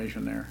of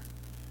information there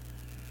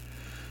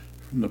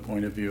from the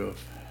point of view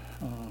of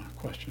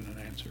question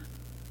and answer.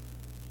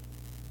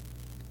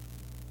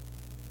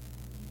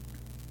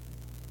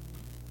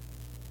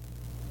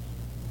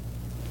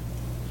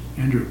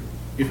 Andrew.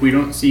 If we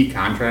don't see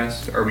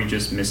contrast, are we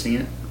just missing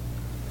it?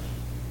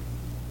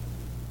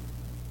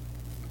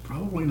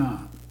 Probably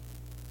not.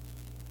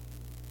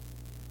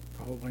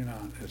 Probably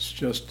not. It's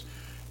just,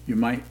 you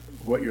might,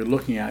 what you're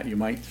looking at, you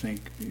might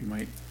think, you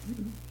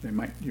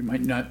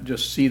might not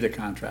just see the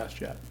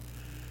contrast yet.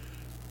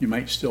 You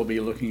might still be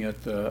looking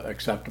at the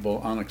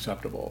acceptable,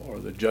 unacceptable, or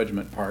the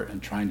judgment part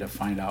and trying to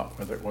find out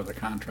where the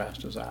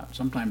contrast is at.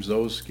 Sometimes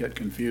those get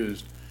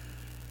confused,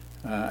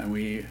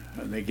 and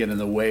they get in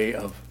the way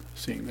of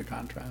seeing the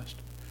contrast,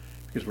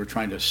 because we're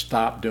trying to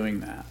stop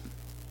doing that.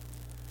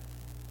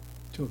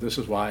 So this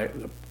is why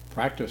the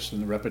practice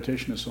and the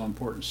repetition is so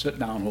important. Sit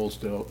down, hold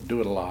still,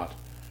 do it a lot.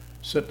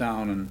 Sit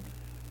down and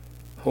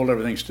hold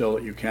everything still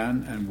that you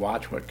can and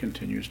watch what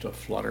continues to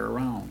flutter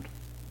around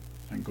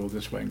and go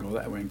this way and go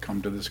that way and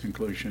come to this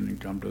conclusion and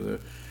come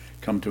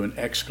to an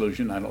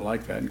exclusion, I don't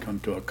like that, and come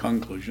to a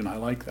conclusion, I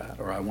like that,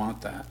 or I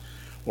want that.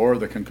 Or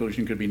the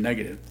conclusion could be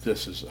negative.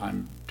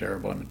 I'm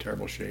terrible, I'm in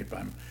terrible shape,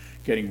 I'm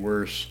getting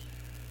worse,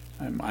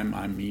 I'm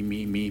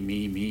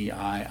me,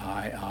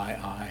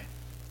 I.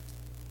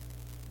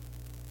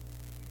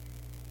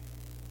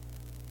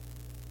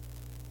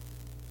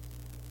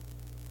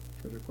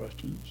 Further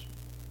questions?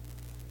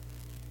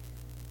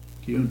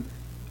 Kyun?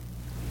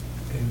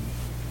 And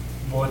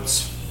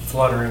what's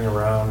fluttering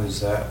around,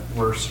 is that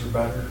worse or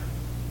better?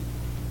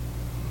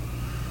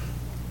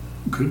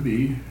 Could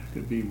be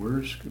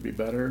worse, could be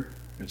better.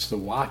 It's the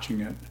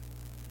watching it.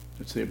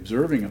 It's the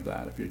observing of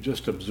that. If you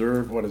just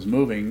observe what is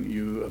moving,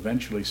 you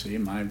eventually see,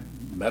 my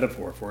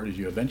metaphor for it is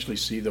you eventually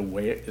see the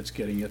way it's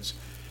getting its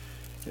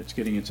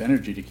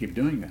energy to keep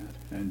doing that.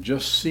 And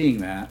just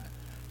seeing that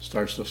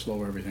starts to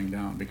slow everything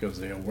down, because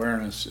the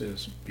awareness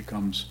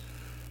becomes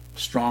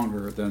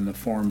stronger than the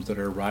forms that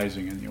are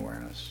rising in the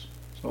awareness.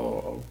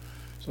 So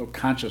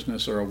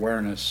consciousness or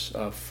awareness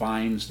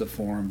finds the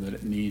form that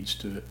it needs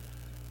to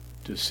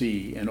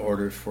see in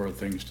order for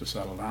things to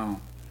settle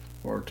down,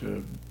 or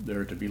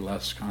there to be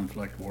less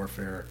conflict,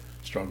 warfare,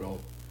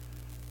 struggle,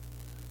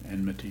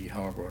 enmity,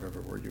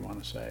 whatever word you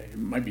want to say. It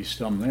might be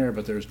some there,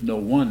 but there's no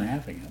one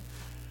having it.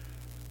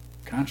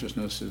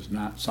 Consciousness is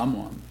not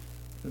someone.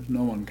 There's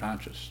no one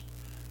conscious.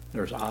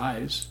 There's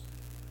eyes,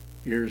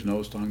 ears,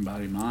 nose, tongue,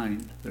 body,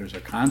 mind. There's a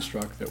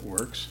construct that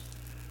works.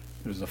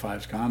 There's the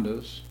 5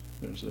 skandhas.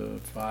 There's the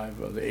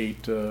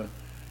 8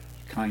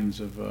 kinds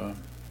of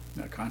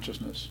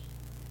consciousness.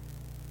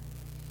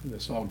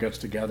 This all gets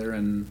together,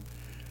 and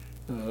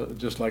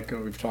just like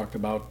we've talked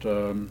about,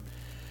 the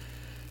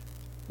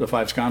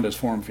 5 skandhas,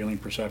 form, feeling,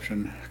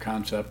 perception,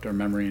 concept, or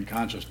memory, and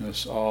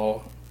consciousness,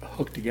 all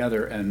hook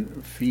together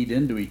and feed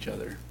into each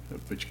other,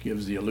 which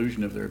gives the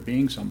illusion of there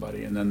being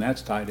somebody. And then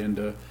that's tied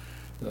into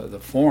the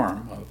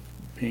form of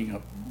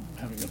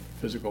having a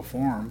physical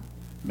form,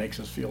 makes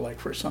us feel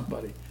like we're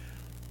somebody.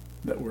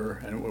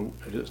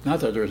 It's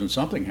not that there isn't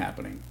something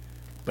happening,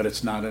 but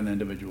it's not an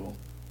individual.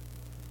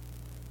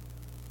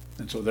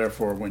 And so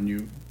therefore, when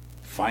you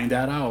find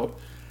that out,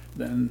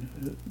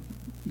 then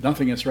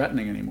nothing is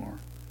threatening anymore.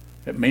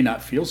 It may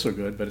not feel so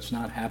good, but it's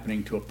not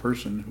happening to a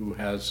person who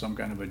has some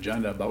kind of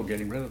agenda about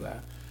getting rid of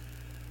that.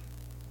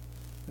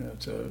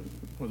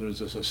 Whether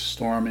there's a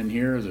storm in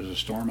here, there's a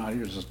storm out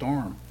here, there's a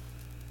storm.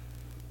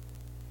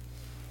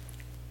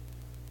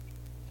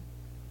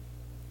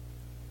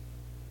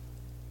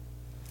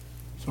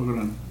 So we're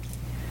going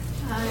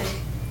Hi.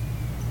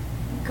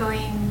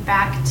 Going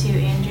back to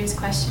Andrew's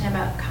question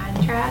about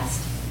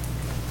contrast,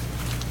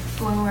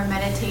 when we're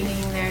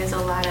meditating, there's a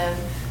lot of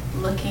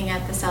looking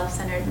at the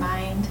self-centered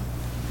mind,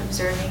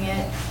 observing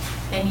it,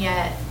 and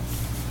yet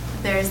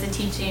there's the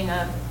teaching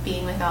of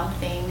being with all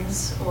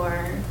things,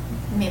 or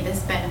may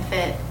this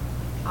benefit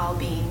all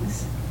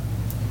beings.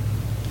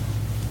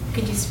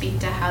 Could you speak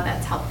to how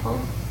that's helpful?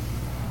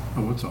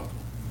 Oh, what's helpful?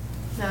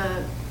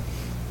 The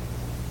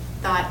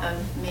thought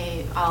of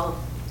may all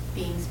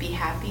beings be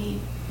happy,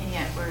 and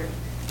yet we're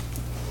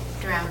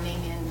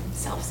drowning in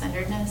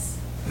self-centeredness.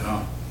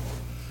 Yeah,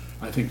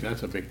 I think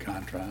that's a big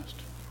contrast.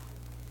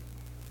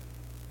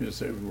 Is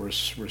that we're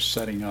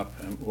setting up,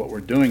 and what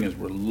we're doing is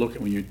we're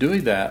looking, when you're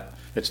doing that,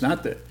 it's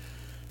not that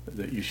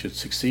you should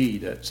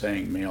succeed at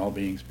saying may all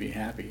beings be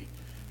happy,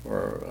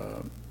 or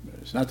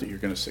it's not that you're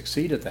going to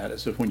succeed at that,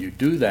 it's that when you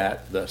do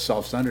that, the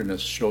self-centeredness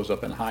shows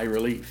up in high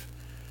relief.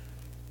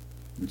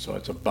 And so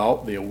it's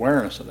about the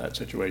awareness of that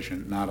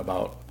situation, not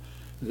about,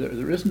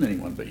 there isn't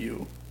anyone but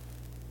you,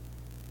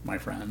 my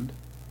friend.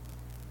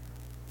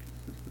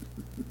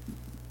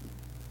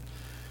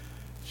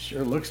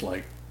 Sure looks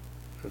like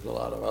there's a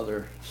lot of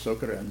other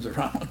Sokarens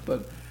around,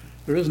 but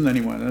there isn't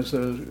anyone. That's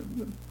a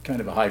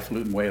kind of a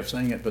highfalutin way of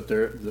saying it, but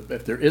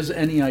if there is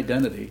any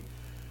identity,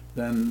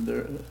 then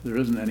there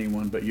isn't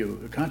anyone but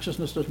you.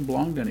 Consciousness doesn't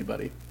belong to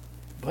anybody,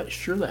 but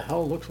sure the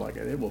hell looks like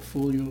it. It will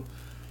fool you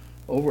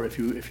over if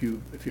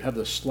you have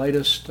the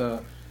slightest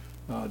doubt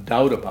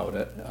about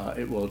it.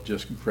 It will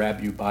just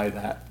grab you by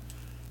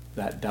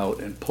that doubt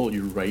and pull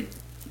you right,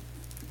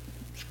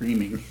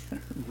 screaming,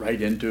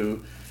 right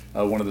into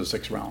one of the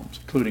 6 realms,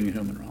 including the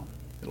human realm.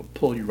 It'll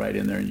pull you right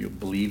in there, and you'll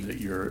believe that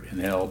you're in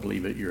hell,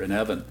 believe that you're in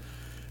heaven,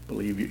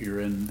 believe that you're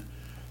in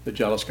the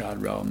jealous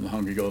God realm, the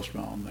hungry ghost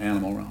realm, the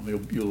animal realm.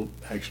 You'll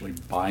actually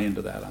buy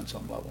into that on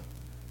some level.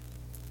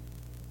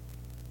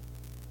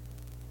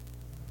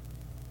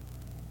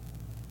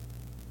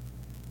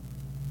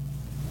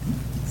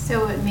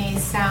 So it may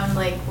sound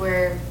like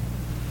we're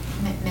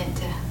meant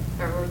to,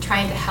 or we're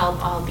trying to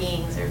help all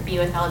beings or be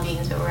with all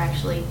beings, but we're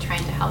actually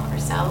trying to help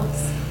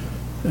ourselves.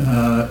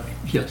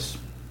 Yes.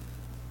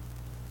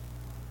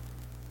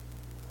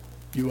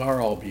 You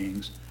are all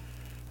beings.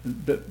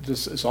 But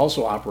this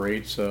also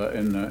operates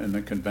in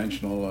the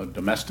conventional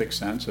domestic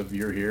sense of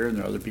you're here and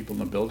there are other people in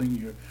the building.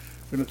 You're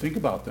going to think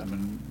about them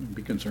and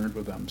be concerned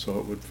with them. So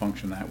it would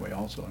function that way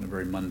also in a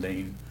very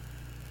mundane,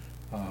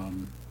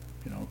 can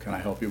I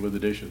help you with the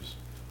dishes?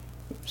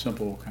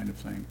 Simple kind of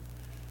thing.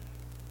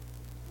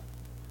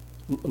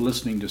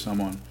 Listening to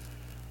someone,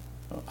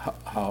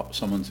 how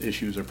someone's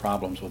issues or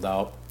problems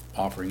without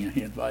offering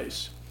any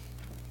advice.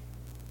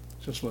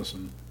 Just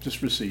listen,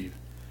 just receive.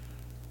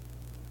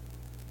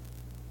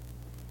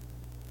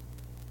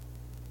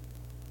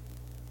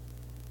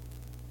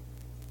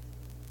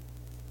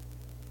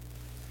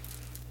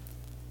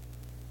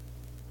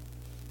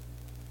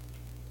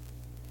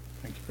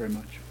 Thank you very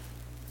much.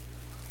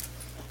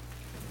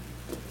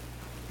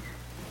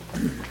 I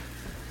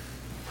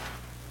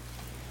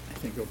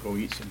think I'll go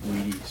eat some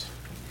Wheaties.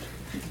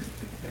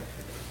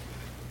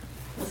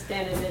 We'll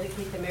stand and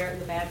dedicate the merit in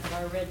the back of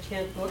our red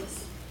chant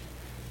books.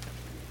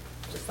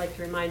 Just like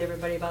to remind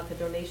everybody about the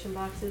donation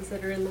boxes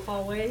that are in the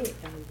hallway,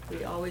 and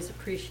we always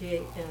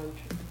appreciate and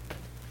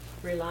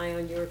rely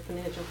on your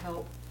financial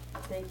help.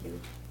 Thank you.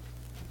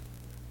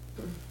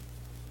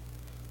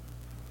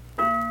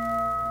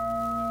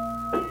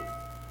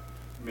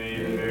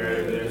 May the merit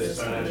of this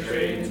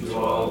penetrate into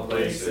all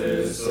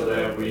places, so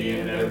that we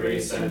and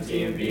every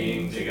sentient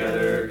being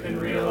together can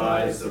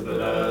realize the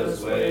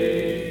Buddha's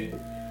way.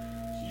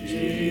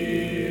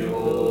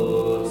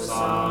 Jiho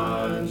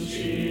San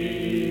Chi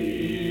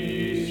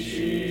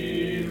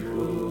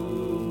Shifu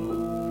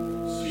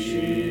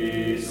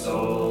Shi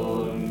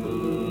Son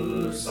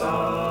Bu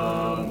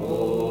Sa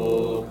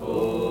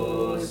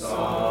Moko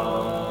Sa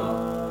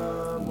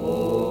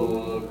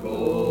Moko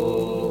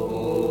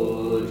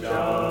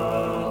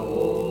Ja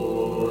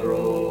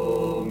Oromi.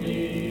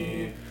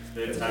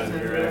 The 10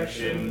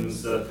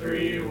 directions, the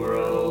 3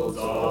 worlds,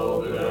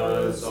 all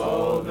Buddhas,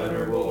 all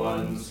venerable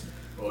ones,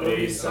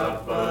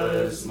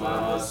 Bodhisattvas,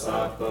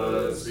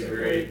 Mahasattvas, the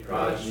great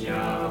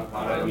Prajna,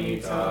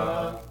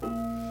 Paramita.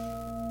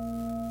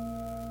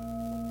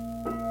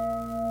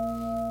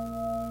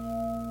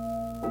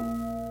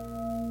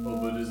 O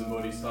Buddhas and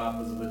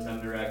Bodhisattvas of the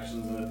 10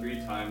 directions and the 3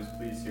 times,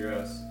 please hear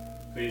us.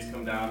 Please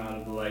come down out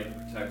of the light and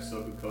protect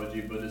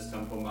Sokokoji Buddhist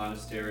Temple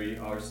Monastery,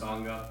 our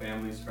Sangha,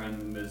 families,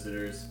 friends, and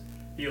visitors.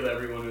 Heal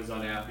everyone who is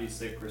unhappy,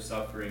 sick, or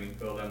suffering, and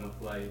fill them with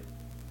light.